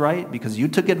time was right? Because you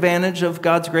took advantage of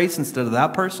God's grace instead of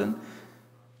that person?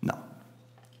 No.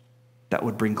 That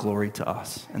would bring glory to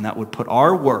us, and that would put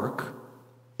our work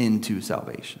into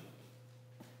salvation.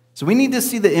 So we need to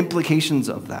see the implications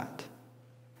of that.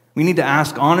 We need to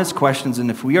ask honest questions, and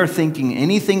if we are thinking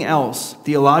anything else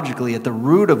theologically at the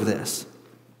root of this,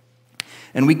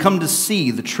 and we come to see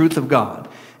the truth of God,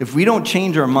 if we don't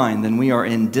change our mind, then we are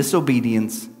in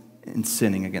disobedience and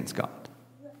sinning against God.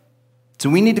 So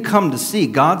we need to come to see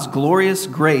God's glorious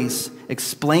grace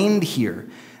explained here,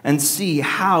 and see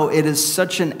how it is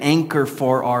such an anchor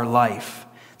for our life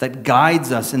that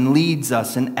guides us and leads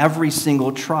us in every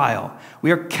single trial. We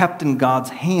are kept in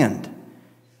God's hand.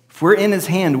 If we're in his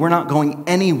hand, we're not going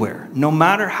anywhere, no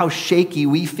matter how shaky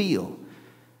we feel.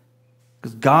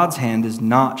 Because God's hand is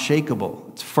not shakeable.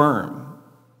 It's firm,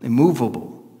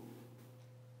 immovable.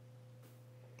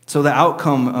 So the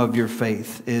outcome of your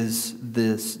faith is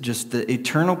this, just the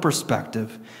eternal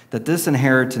perspective that this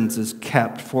inheritance is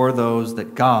kept for those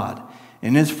that God,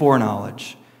 in his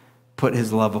foreknowledge, put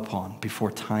his love upon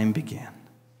before time began.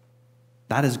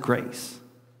 That is grace.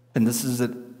 And this is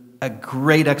a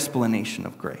great explanation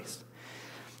of grace.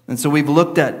 And so we've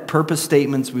looked at purpose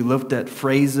statements, we looked at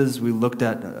phrases, we looked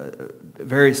at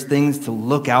various things to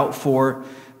look out for.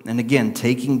 And again,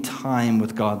 taking time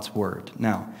with God's word.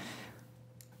 Now,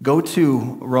 go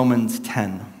to Romans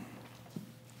 10.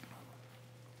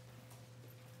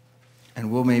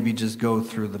 And we'll maybe just go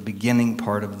through the beginning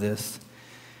part of this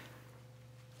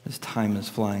as time is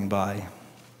flying by.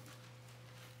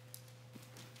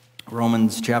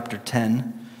 Romans chapter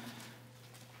 10.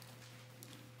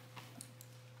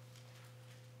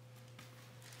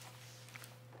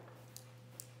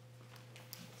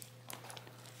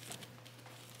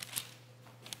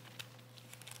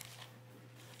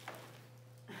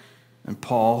 And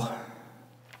Paul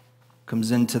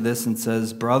comes into this and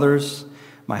says, brothers,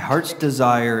 my heart's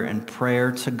desire and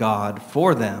prayer to God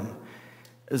for them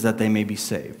is that they may be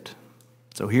saved.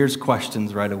 So here's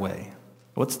questions right away.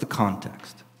 What's the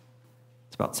context?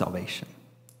 It's about salvation.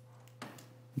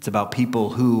 It's about people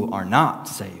who are not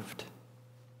saved.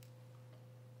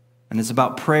 And it's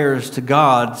about prayers to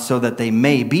God so that they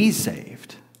may be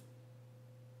saved.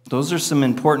 Those are some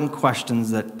important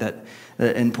questions,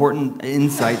 important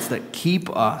insights that keep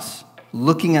us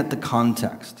looking at the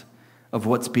context of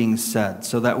what's being said,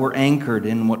 so that we're anchored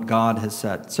in what God has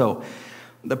said. So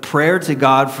the prayer to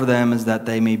God for them is that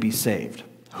they may be saved.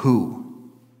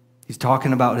 Who? He's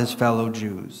talking about his fellow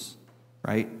Jews,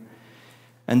 right?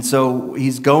 And so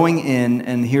he's going in,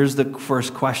 and here's the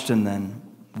first question then.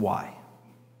 Why?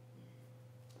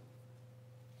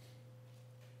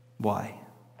 Why?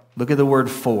 Look at the word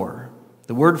for.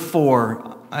 The word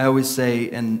for, I always say,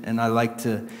 and I like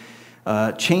to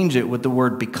change it with the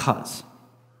word because.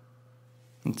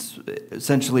 It's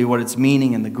essentially what it's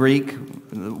meaning in the Greek.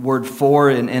 The word for,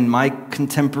 in my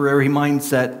contemporary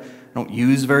mindset, I don't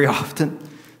use very often.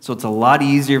 So it's a lot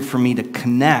easier for me to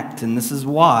connect, and this is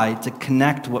why, to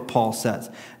connect what Paul says.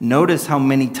 Notice how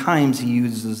many times he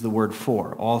uses the word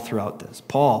for all throughout this.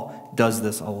 Paul does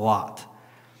this a lot.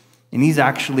 And he's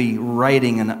actually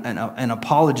writing in an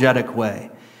apologetic way,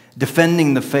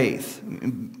 defending the faith,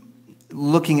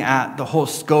 looking at the whole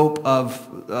scope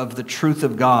of the truth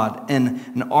of God,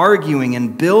 and arguing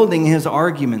and building his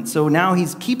argument. So now he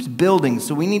keeps building.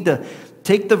 So we need to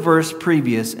take the verse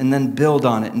previous and then build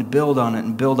on it and build on it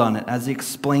and build on it as he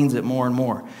explains it more and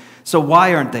more. So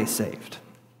why aren't they saved?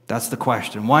 That's the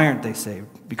question. Why aren't they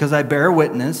saved? Because I bear them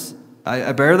witness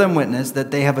that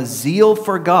they have a zeal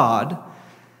for God,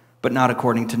 but not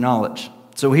according to knowledge.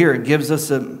 So here it gives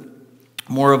us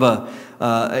more of a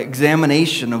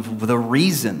examination of the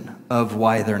reason of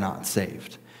why they're not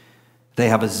saved. They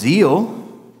have a zeal.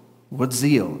 What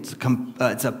zeal?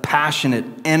 It's a passionate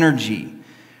energy,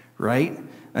 right?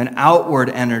 An outward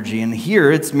energy. And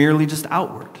here it's merely just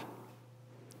outward,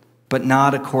 but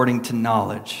not according to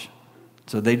knowledge.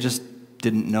 So they just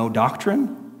didn't know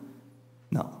doctrine?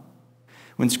 No.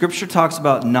 When Scripture talks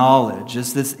about knowledge,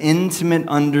 it's this intimate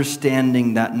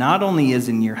understanding that not only is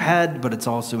in your head, but it's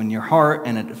also in your heart,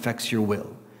 and it affects your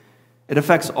will. It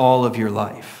affects all of your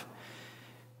life.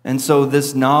 And so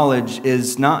this knowledge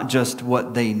is not just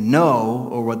what they know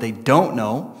or what they don't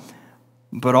know,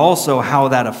 but also how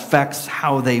that affects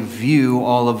how they view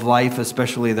all of life,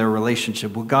 especially their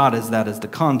relationship with God, as that is the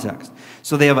context.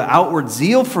 So they have an outward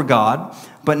zeal for God,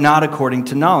 but not according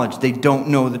to knowledge. They don't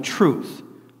know the truth.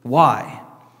 Why?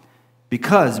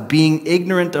 Because being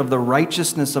ignorant of the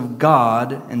righteousness of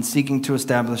God and seeking to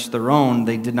establish their own,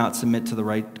 they did not submit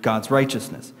to God's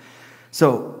righteousness.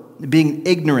 So, being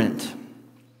ignorant.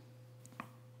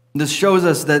 This shows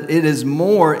us that it is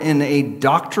more in a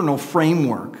doctrinal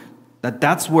framework,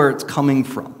 that's where it's coming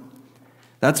from.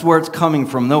 That's where it's coming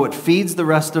from. Though it feeds the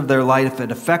rest of their life,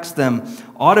 it affects them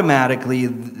automatically.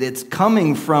 It's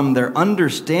coming from their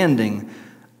understanding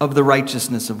of the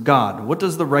righteousness of God. What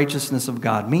does the righteousness of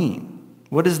God mean?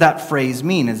 What does that phrase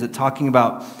mean? Is it talking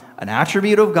about an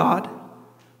attribute of God?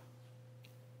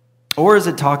 Or is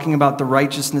it talking about the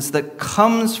righteousness that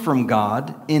comes from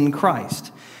God in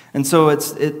Christ? And so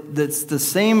it's the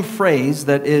same phrase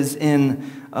that is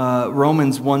in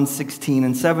Romans 1:16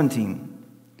 and 17.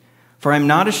 For I am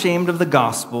not ashamed of the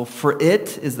gospel, for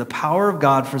it is the power of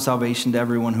God for salvation to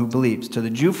everyone who believes, to the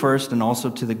Jew first and also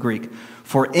to the Greek.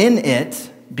 For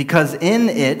because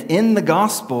in the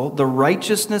gospel, the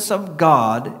righteousness of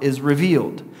God is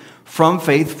revealed from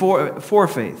faith for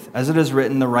faith. As it is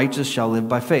written, the righteous shall live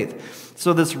by faith.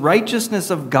 So this righteousness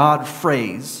of God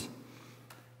phrase,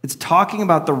 it's talking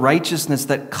about the righteousness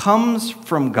that comes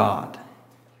from God.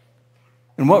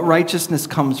 And what righteousness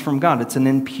comes from God? It's an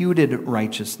imputed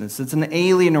righteousness. It's an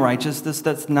alien righteousness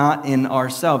that's not in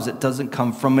ourselves. It doesn't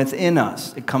come from within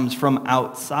us. It comes from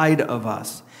outside of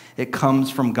us. It comes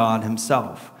from God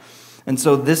himself. And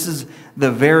so this is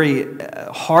the very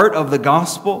heart of the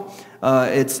gospel.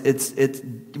 It's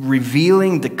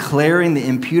revealing, declaring the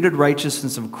imputed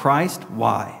righteousness of Christ.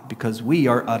 Why? Because we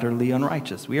are utterly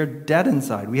unrighteous. We are dead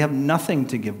inside. We have nothing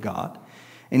to give God.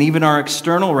 And even our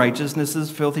external righteousness is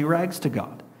filthy rags to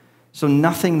God. So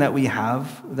nothing that we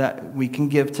have that we can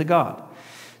give to God.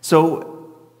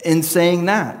 So in saying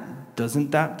that,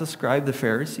 doesn't that describe the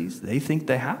Pharisees? They think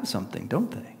they have something,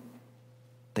 don't they?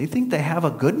 They think they have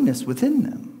a goodness within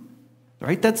them,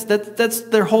 right? That's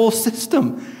their whole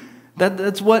system.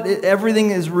 That's what everything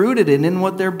is rooted in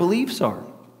what their beliefs are.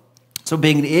 So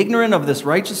being ignorant of this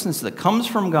righteousness that comes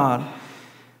from God,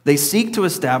 they seek to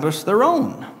establish their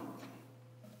own.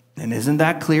 And isn't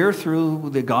that clear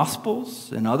through the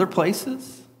Gospels and other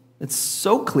places? It's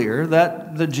so clear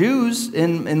that the Jews,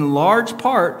 in large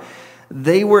part,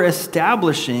 they were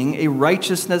establishing a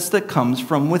righteousness that comes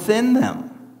from within them.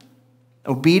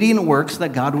 Obedient works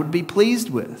that God would be pleased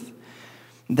with.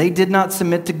 They did not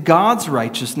submit to God's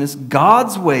righteousness,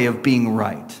 God's way of being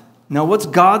right. Now, what's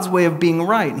God's way of being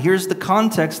right? Here's the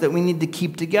context that we need to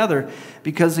keep together,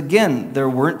 because again, there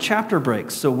weren't chapter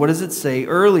breaks. So what does it say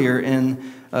earlier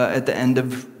at the end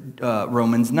of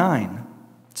Romans 9,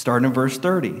 starting in verse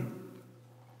 30.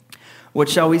 What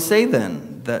shall we say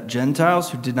then? That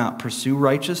Gentiles who did not pursue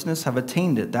righteousness have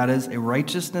attained it. That is a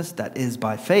righteousness that is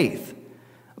by faith.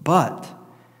 But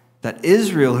that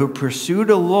Israel, who pursued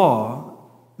a law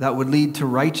that would lead to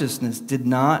righteousness, did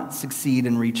not succeed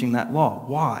in reaching that law.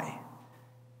 Why?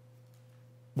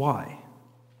 Why?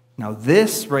 Now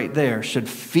this right there should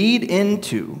feed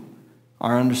into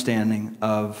our understanding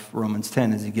of Romans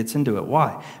 10 as he gets into it.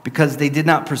 Why? Because they did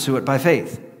not pursue it by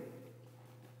faith,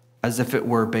 as if it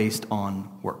were based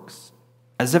on works,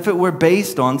 as if it were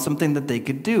based on something that they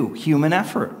could do, human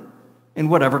effort, in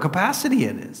whatever capacity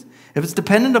it is. If it's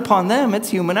dependent upon them, it's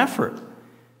human effort.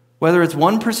 Whether it's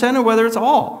 1% or whether it's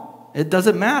all, it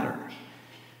doesn't matter.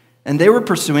 And they were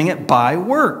pursuing it by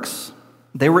works.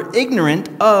 They were ignorant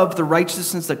of the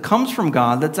righteousness that comes from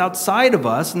God that's outside of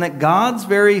us, and that God's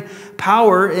very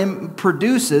power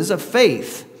produces a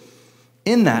faith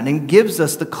in that and gives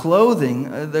us the clothing,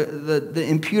 the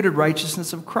imputed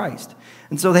righteousness of Christ.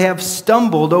 And so they have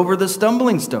stumbled over the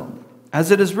stumbling stone. As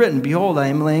it is written, behold, I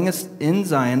am laying in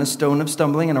Zion a stone of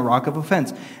stumbling and a rock of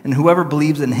offense, and whoever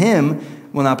believes in him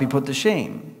will not be put to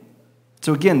shame.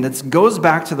 So again, this goes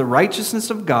back to the righteousness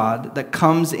of God that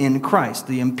comes in Christ,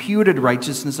 the imputed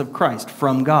righteousness of Christ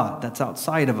from God that's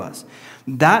outside of us.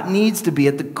 That needs to be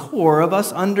at the core of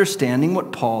us understanding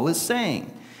what Paul is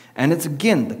saying. And it's,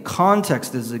 again, the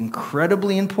context is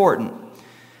incredibly important.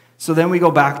 So then we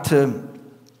go back to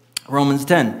Romans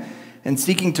 10. And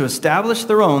seeking to establish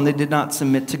their own, they did not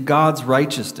submit to God's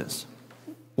righteousness.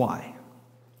 Why?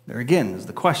 There again is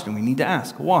the question we need to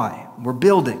ask. Why? We're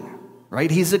building, right?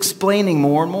 He's explaining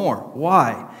more and more.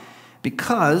 Why?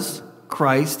 Because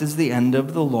Christ is the end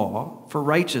of the law for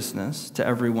righteousness to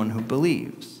everyone who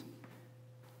believes.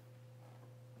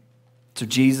 So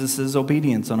Jesus'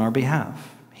 obedience on our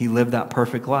behalf. He lived that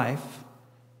perfect life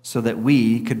so that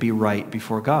we could be right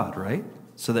before God, right?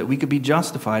 So that we could be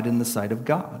justified in the sight of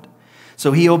God.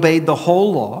 So he obeyed the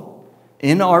whole law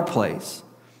in our place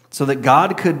so that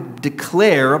God could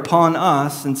declare upon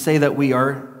us and say that we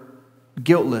are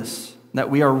guiltless,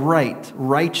 that we are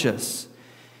righteous.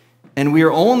 And we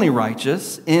are only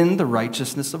righteous in the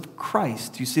righteousness of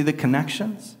Christ. You see the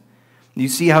connections? You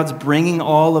see how it's bringing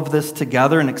all of this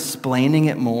together and explaining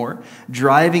it more,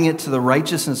 driving it to the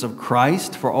righteousness of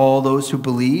Christ for all those who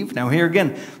believe. Now here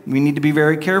again, we need to be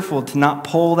very careful to not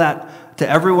pull that to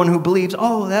everyone who believes.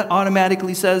 Oh, that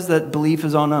automatically says that belief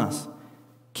is on us.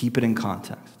 Keep it in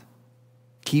context.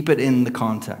 Keep it in the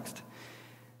context.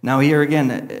 Now here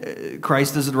again,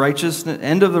 Christ is the righteous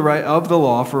end of the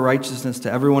law for righteousness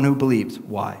to everyone who believes.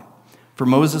 Why? For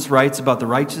Moses writes about the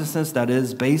righteousness that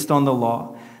is based on the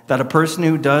law, that a person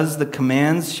who does the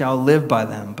commands shall live by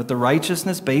them. But the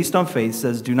righteousness based on faith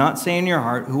says, do not say in your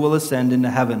heart, who will ascend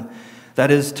into heaven? That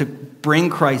is to bring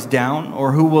Christ down,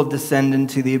 or who will descend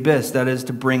into the abyss? That is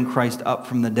to bring Christ up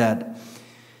from the dead.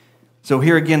 So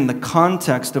here again, the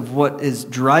context of what is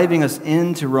driving us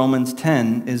into Romans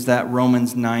 10 is that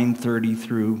Romans 9:30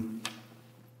 through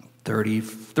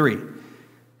 33.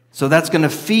 So that's going to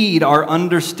feed our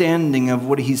understanding of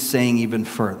what he's saying even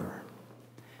further.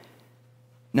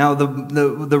 Now,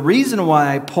 the reason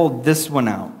why I pulled this one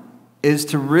out is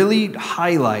to really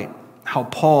highlight how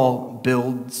Paul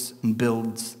builds and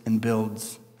builds and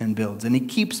builds and builds. And he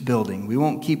keeps building. We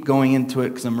won't keep going into it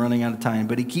because I'm running out of time,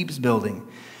 but he keeps building.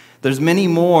 There's many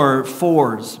more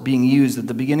fors being used at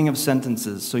the beginning of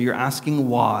sentences. So you're asking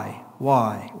why?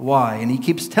 And he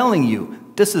keeps telling you,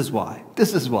 this is why,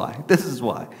 this is why, this is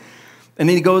why. And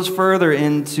he goes further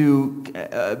into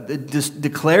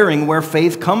declaring where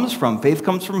faith comes from. Faith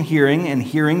comes from hearing, and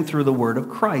hearing through the word of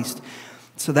Christ.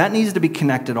 So that needs to be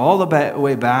connected all the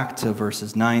way back to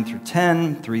verses 9 through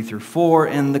 10, 3 through 4,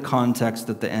 and the context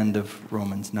at the end of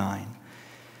Romans 9.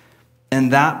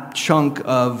 And that chunk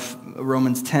of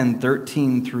Romans 10,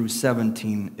 13 through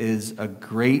 17 is a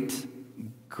great,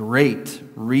 great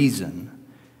reason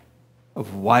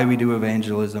of why we do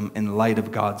evangelism in light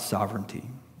of God's sovereignty.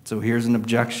 So here's an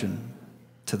objection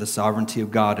to the sovereignty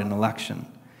of God in election.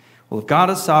 Well, if God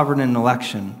is sovereign in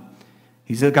election,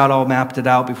 he's got all mapped it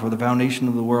out before the foundation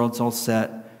of the world, it's all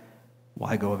set.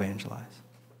 Why go evangelize?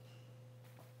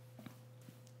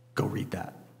 Go read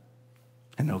that,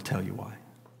 and it'll tell you why.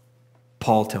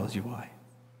 Paul tells you why.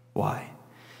 Why?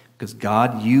 Because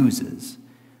God uses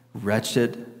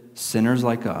wretched sinners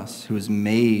like us, who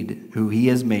he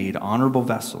has made honorable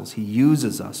vessels. He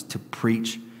uses us to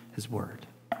preach his word.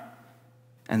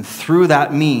 And through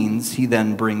that means, he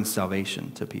then brings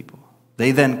salvation to people.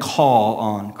 They then call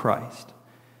on Christ.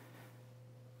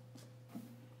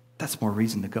 That's more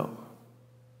reason to go.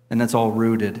 And that's all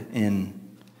rooted in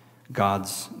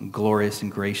God's glorious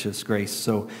and gracious grace.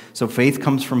 So faith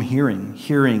comes from hearing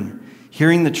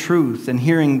the truth, and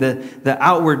hearing the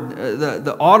outward,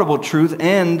 the audible truth,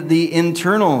 and the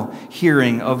internal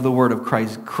hearing of the word of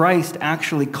Christ. Christ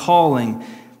actually calling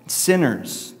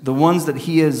sinners, the ones that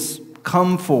he has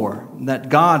come for, that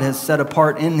God has set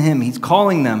apart in him. He's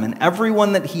calling them, and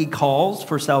everyone that he calls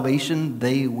for salvation,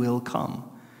 they will come.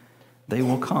 They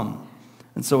will come.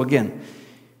 And so again,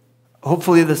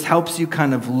 hopefully this helps you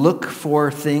kind of look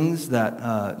for things that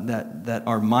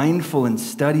are mindful in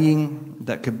studying,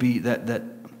 that could be that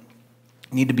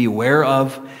need to be aware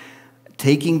of,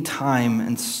 taking time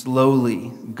and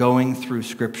slowly going through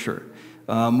Scripture.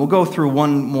 We'll go through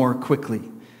one more quickly.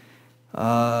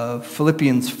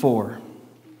 Philippians 4.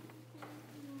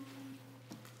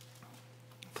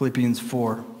 Philippians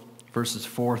 4, verses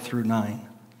 4 through 9.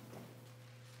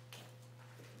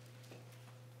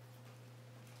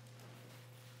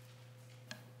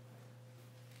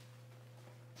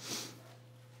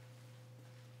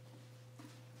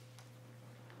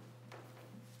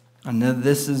 And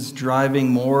this is driving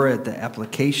more at the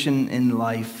application in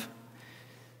life.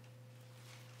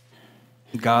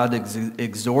 God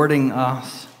exhorting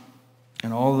us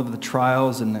in all of the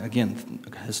trials, and again,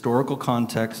 historical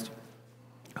context.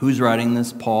 Who's writing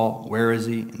this? Paul. Where is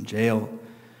he? In jail.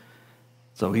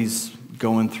 So he's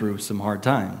going through some hard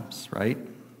times, right?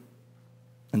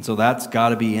 And so that's got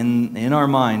to be in our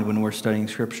mind when we're studying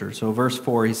Scripture. So verse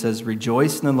 4, he says,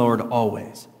 "Rejoice in the Lord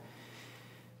always."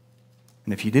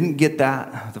 And if you didn't get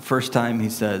that the first time, he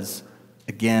says,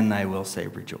 "Again, I will say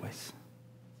rejoice."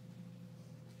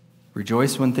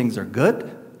 Rejoice when things are good?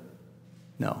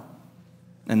 No.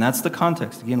 And that's the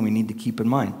context, again, we need to keep in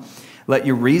mind. "Let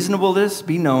your reasonableness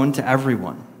be known to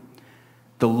everyone.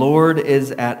 The Lord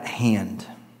is at hand.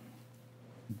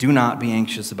 Do not be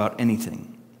anxious about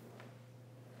anything,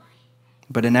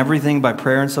 but in everything by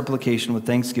prayer and supplication with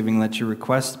thanksgiving let your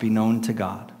requests be known to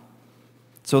God."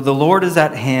 So the Lord is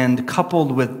at hand,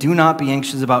 coupled with do not be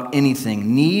anxious about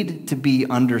anything, need to be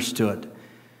understood.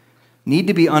 Need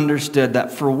to be understood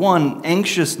that, for one,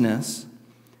 anxiousness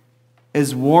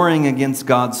is warring against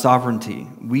God's sovereignty.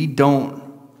 We don't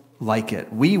like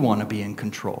it. We want to be in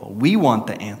control. We want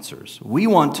the answers. We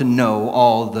want to know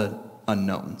all the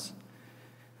unknowns.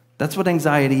 That's what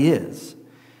anxiety is.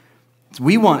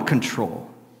 We want control.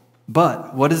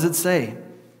 But what does it say?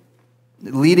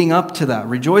 Leading up to that,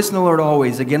 rejoice in the Lord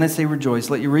always. Again, I say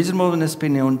rejoice. Let your reasonableness be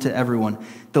known to everyone.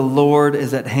 The Lord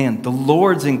is at hand. The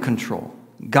Lord's in control.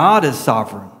 God is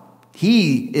sovereign.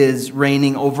 He is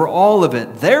reigning over all of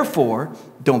it. Therefore,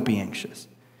 don't be anxious.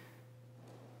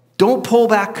 Don't pull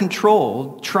back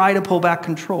control. Try to pull back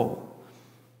control.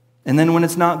 And then when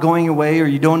it's not going away or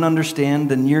you don't understand,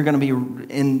 then you're going to be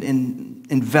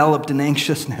enveloped in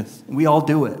anxiousness. We all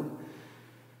do it.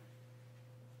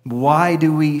 Why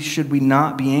should we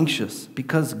not be anxious?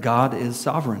 Because God is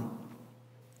sovereign.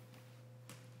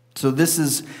 So this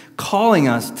is calling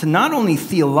us to not only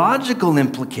theological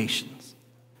implications,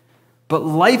 but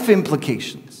life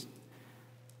implications.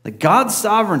 That God's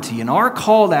sovereignty and our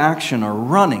call to action are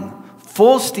running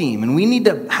full steam, and we need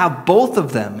to have both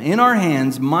of them in our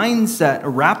hands, mindset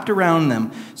wrapped around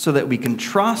them, so that we can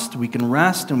trust, we can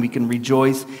rest, and we can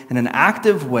rejoice in an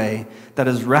active way that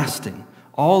is resting,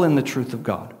 all in the truth of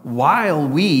God, while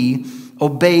we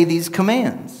obey these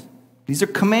commands. These are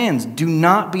commands. Do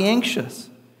not be anxious.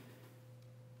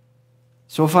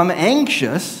 So if I'm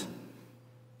anxious,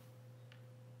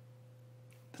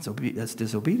 that's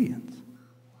disobedience.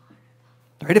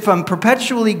 Right? If I'm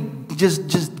perpetually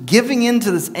just giving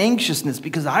into this anxiousness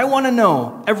because I want to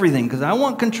know everything, because I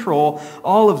want control,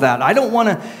 all of that. I don't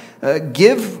want to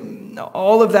give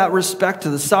all of that respect to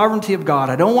the sovereignty of God.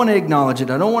 I don't want to acknowledge it.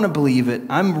 I don't want to believe it.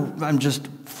 I'm just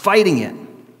fighting it.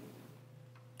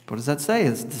 What does that say?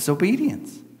 It's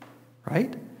disobedience,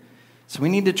 right? So we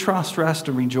need to trust, rest,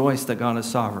 and rejoice that God is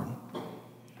sovereign.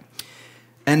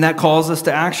 And that calls us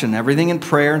to action. Everything in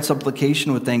prayer and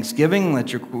supplication with thanksgiving.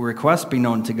 Let your requests be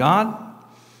known to God.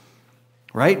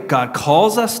 Right? God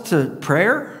calls us to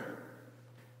prayer.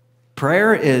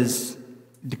 Prayer is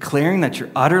declaring that you're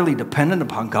utterly dependent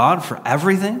upon God for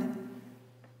everything,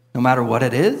 no matter what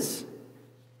it is.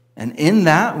 And in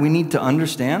that, we need to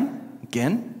understand,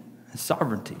 again, His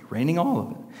sovereignty, reigning all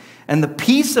of it. And the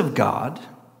peace of God,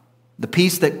 the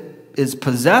peace that is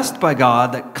possessed by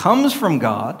God, that comes from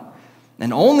God,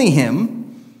 and only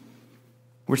Him,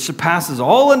 which surpasses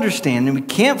all understanding, we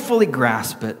can't fully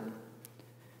grasp it,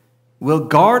 will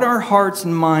guard our hearts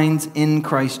and minds in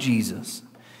Christ Jesus.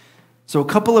 So a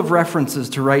couple of references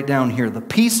to write down here. The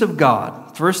peace of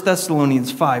God, 1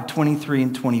 Thessalonians 5:23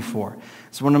 and 24.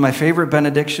 It's one of my favorite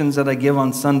benedictions that I give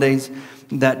on Sundays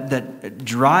that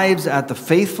drives at the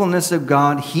faithfulness of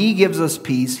God. He gives us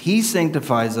peace. He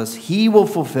sanctifies us. He will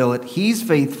fulfill it. He's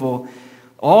faithful.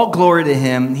 All glory to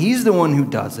him. He's the one who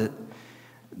does it.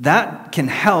 That can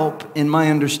help in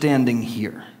my understanding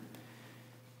here.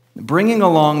 Bringing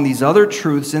along these other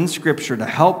truths in Scripture to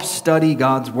help study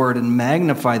God's Word and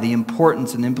magnify the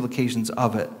importance and implications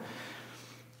of it.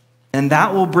 And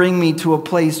that will bring me to a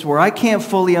place where I can't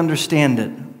fully understand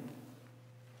it.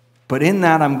 But in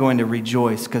that, I'm going to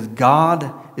rejoice because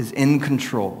God is in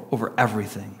control over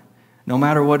everything, no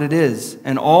matter what it is.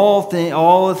 And all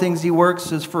the things he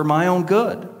works is for my own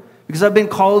good because I've been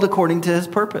called according to his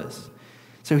purpose.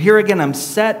 So here again, I'm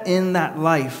set in that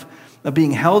life of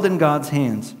being held in God's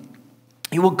hands.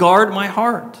 He will guard my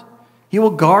heart. He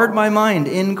will guard my mind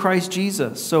in Christ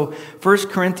Jesus. So 1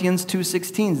 Corinthians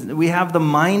 2:16, we have the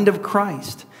mind of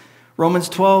Christ. Romans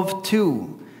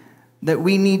 12:2, that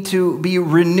we need to be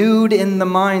renewed in the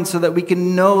mind so that we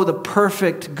can know the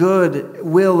perfect good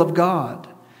will of God.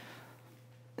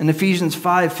 In Ephesians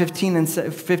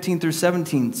 5:15 through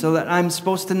 17, so that I'm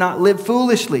supposed to not live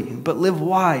foolishly, but live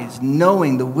wise,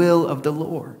 knowing the will of the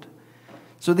Lord.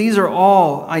 So these are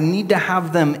all, I need to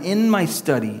have them in my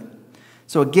study.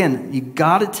 So again, you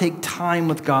got to take time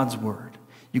with God's Word.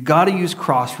 You got to use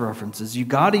cross-references. You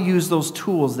got to use those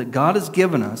tools that God has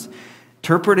given us.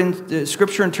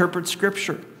 Scripture interprets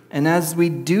Scripture. And as we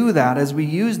do that, as we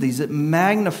use these, it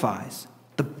magnifies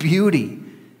the beauty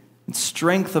and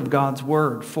strength of God's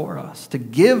Word for us, to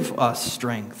give us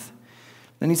strength.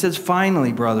 Then he says,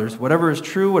 finally, brothers, whatever is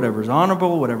true, whatever is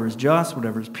honorable, whatever is just,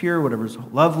 whatever is pure, whatever is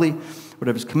lovely,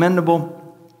 whatever is commendable,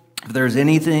 if there is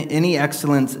any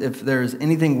excellence, if there is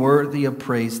anything worthy of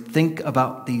praise, think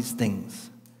about these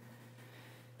things.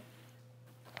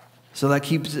 So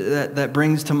that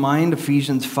brings to mind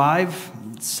Ephesians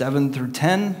 5:7 through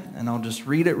 10, and I'll just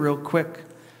read it real quick.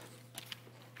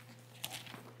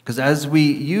 Because as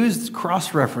we use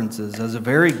cross-references as a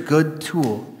very good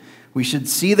tool, we should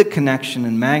see the connection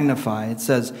and magnify. It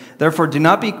says, therefore, do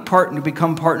not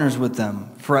become partners with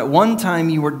them. For at one time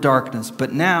you were darkness,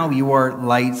 but now you are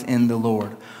light in the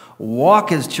Lord.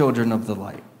 Walk as children of the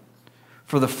light.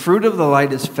 For the fruit of the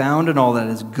light is found in all that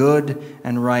is good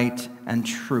and right and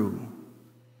true.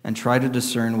 And try to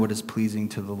discern what is pleasing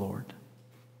to the Lord.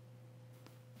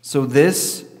 So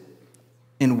this,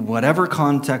 in whatever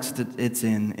context it's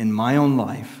in my own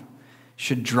life,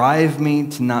 should drive me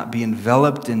to not be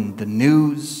enveloped in the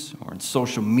news or in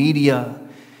social media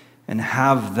and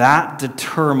have that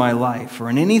deter my life or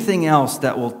in anything else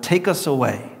that will take us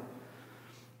away.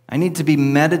 I need to be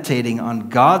meditating on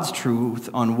God's truth,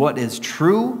 on what is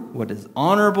true, what is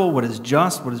honorable, what is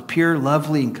just, what is pure,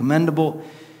 lovely, and commendable,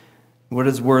 what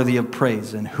is worthy of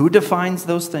praise. And who defines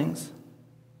those things?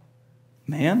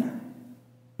 Man?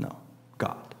 No,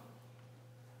 God.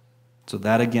 So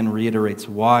that again reiterates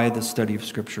why the study of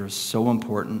Scripture is so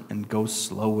important, and go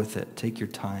slow with it. Take your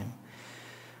time.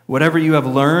 Whatever you have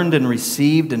learned and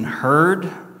received and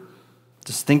heard,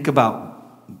 just think about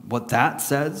what that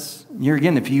says. Here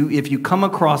again, if you come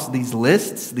across these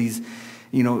lists, these,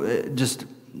 just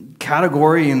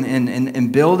category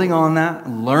and building on that,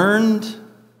 learned,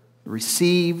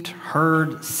 received,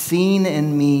 heard, seen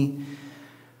in me,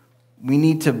 we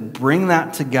need to bring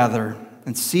that together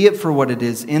and see it for what it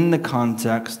is in the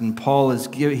context. And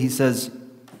he says,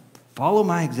 follow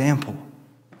my example,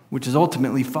 which is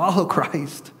ultimately follow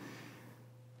Christ.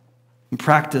 And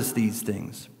practice these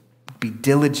things. Be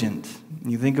diligent.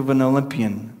 You think of an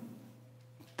Olympian.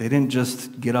 They didn't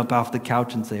just get up off the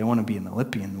couch and say, I want to be an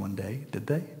Olympian one day, did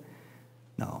they?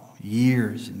 No,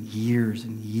 years and years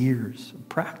and years of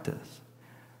practice.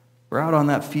 We're out on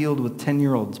that field with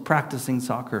 10-year-olds practicing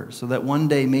soccer so that one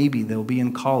day maybe they'll be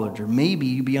in college or maybe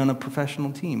you be on a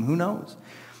professional team. Who knows?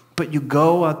 But you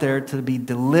go out there to be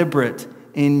deliberate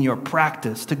in your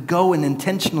practice, to go and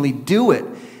intentionally do it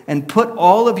and put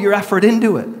all of your effort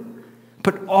into it.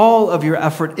 Put all of your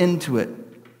effort into it.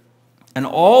 And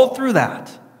all through that,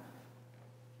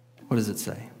 what does it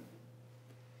say?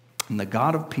 And the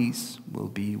God of peace will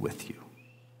be with you.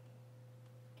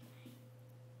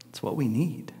 That's what we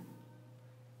need.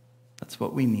 That's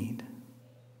what we need.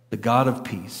 The God of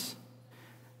peace.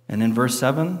 And in verse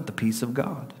 7, the peace of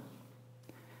God.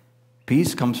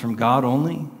 Peace comes from God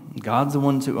only. God's the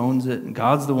one who owns it.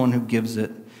 God's the one who gives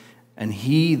it. And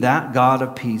he, that God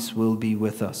of peace, will be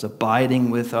with us, abiding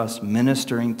with us,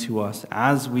 ministering to us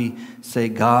as we say,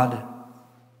 God,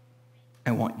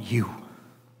 I want you.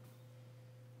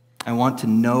 I want to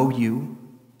know you,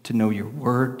 to know your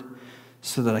word,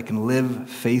 so that I can live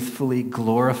faithfully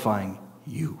glorifying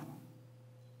you.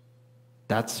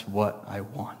 That's what I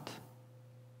want.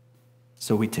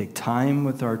 So we take time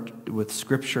with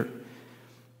Scripture.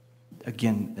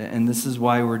 Again, and this is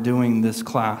why we're doing this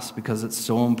class, because it's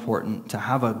so important to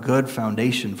have a good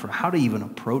foundation for how to even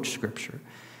approach Scripture.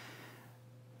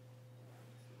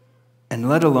 And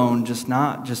let alone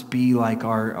not just be like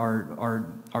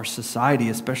our society,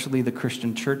 especially the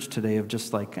Christian church today, of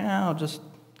just like, I'll just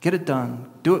get it done,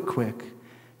 do it quick,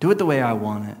 do it the way I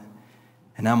want it,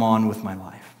 and I'm on with my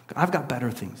life. I've got better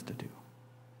things to do.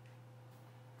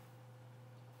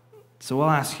 So I'll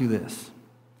ask you this.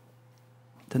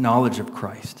 The knowledge of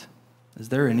Christ. Is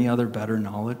there any other better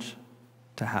knowledge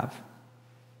to have?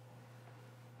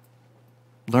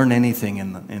 Learn anything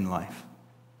in life.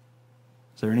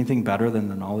 Is there anything better than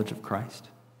the knowledge of Christ?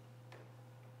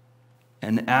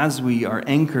 And as we are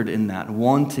anchored in that,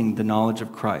 wanting the knowledge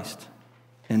of Christ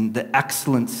and the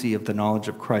excellency of the knowledge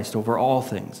of Christ over all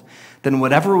things, then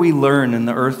whatever we learn in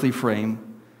the earthly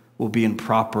frame will be in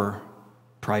proper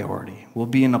priority, will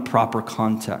be in a proper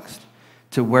context,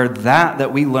 to where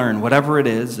that we learn, whatever it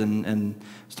is, and I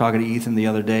was talking to Ethan the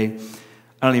other day,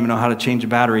 I don't even know how to change a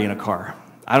battery in a car.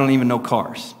 I don't even know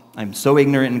cars. I'm so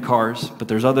ignorant in cars, but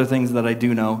there's other things that I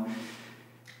do know.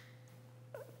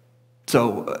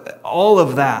 So all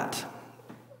of that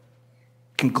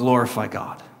can glorify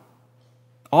God.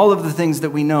 All of the things that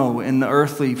we know in the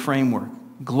earthly framework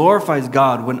glorifies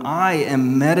God when I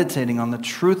am meditating on the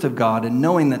truth of God and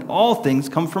knowing that all things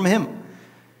come from Him.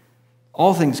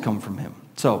 All things come from Him.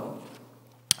 So,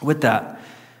 with that,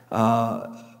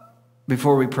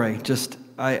 before we pray,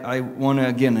 I want to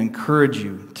again encourage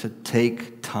you to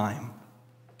take time.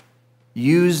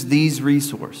 Use these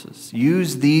resources.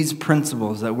 Use these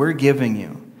principles that we're giving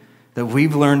you, that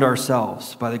we've learned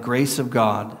ourselves by the grace of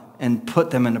God, and put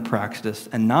them into practice,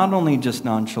 and not only just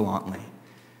nonchalantly,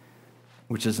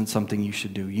 which isn't something you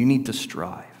should do. You need to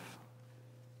strive.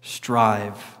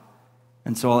 Strive.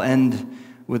 And so I'll end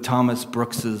with Thomas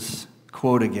Brooks's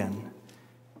quote again,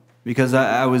 because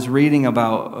I was reading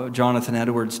about Jonathan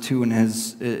Edwards too in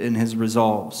his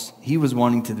resolves. He was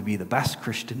wanting to be the best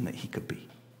Christian that he could be.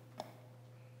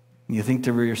 And you think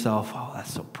to yourself, oh,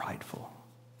 that's so prideful.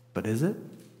 But is it?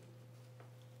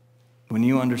 When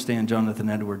you understand Jonathan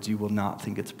Edwards, you will not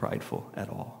think it's prideful at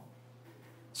all.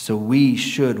 So we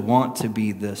should want to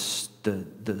be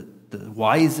the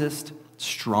wisest,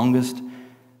 strongest,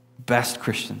 best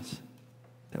Christians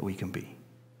that we can be.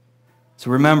 So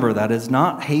remember, that is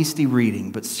not hasty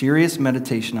reading, but serious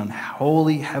meditation on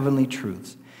holy heavenly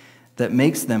truths that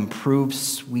makes them prove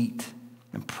sweet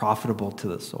and profitable to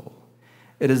the soul.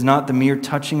 It is not the mere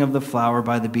touching of the flower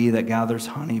by the bee that gathers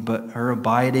honey, but her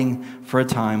abiding for a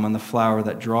time on the flower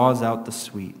that draws out the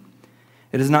sweet.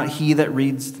 It is not he that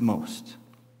reads the most,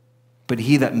 but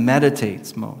he that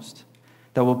meditates most,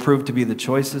 that will prove to be the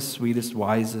choicest, sweetest,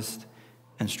 wisest,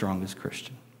 and strongest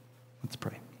Christian. Let's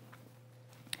pray.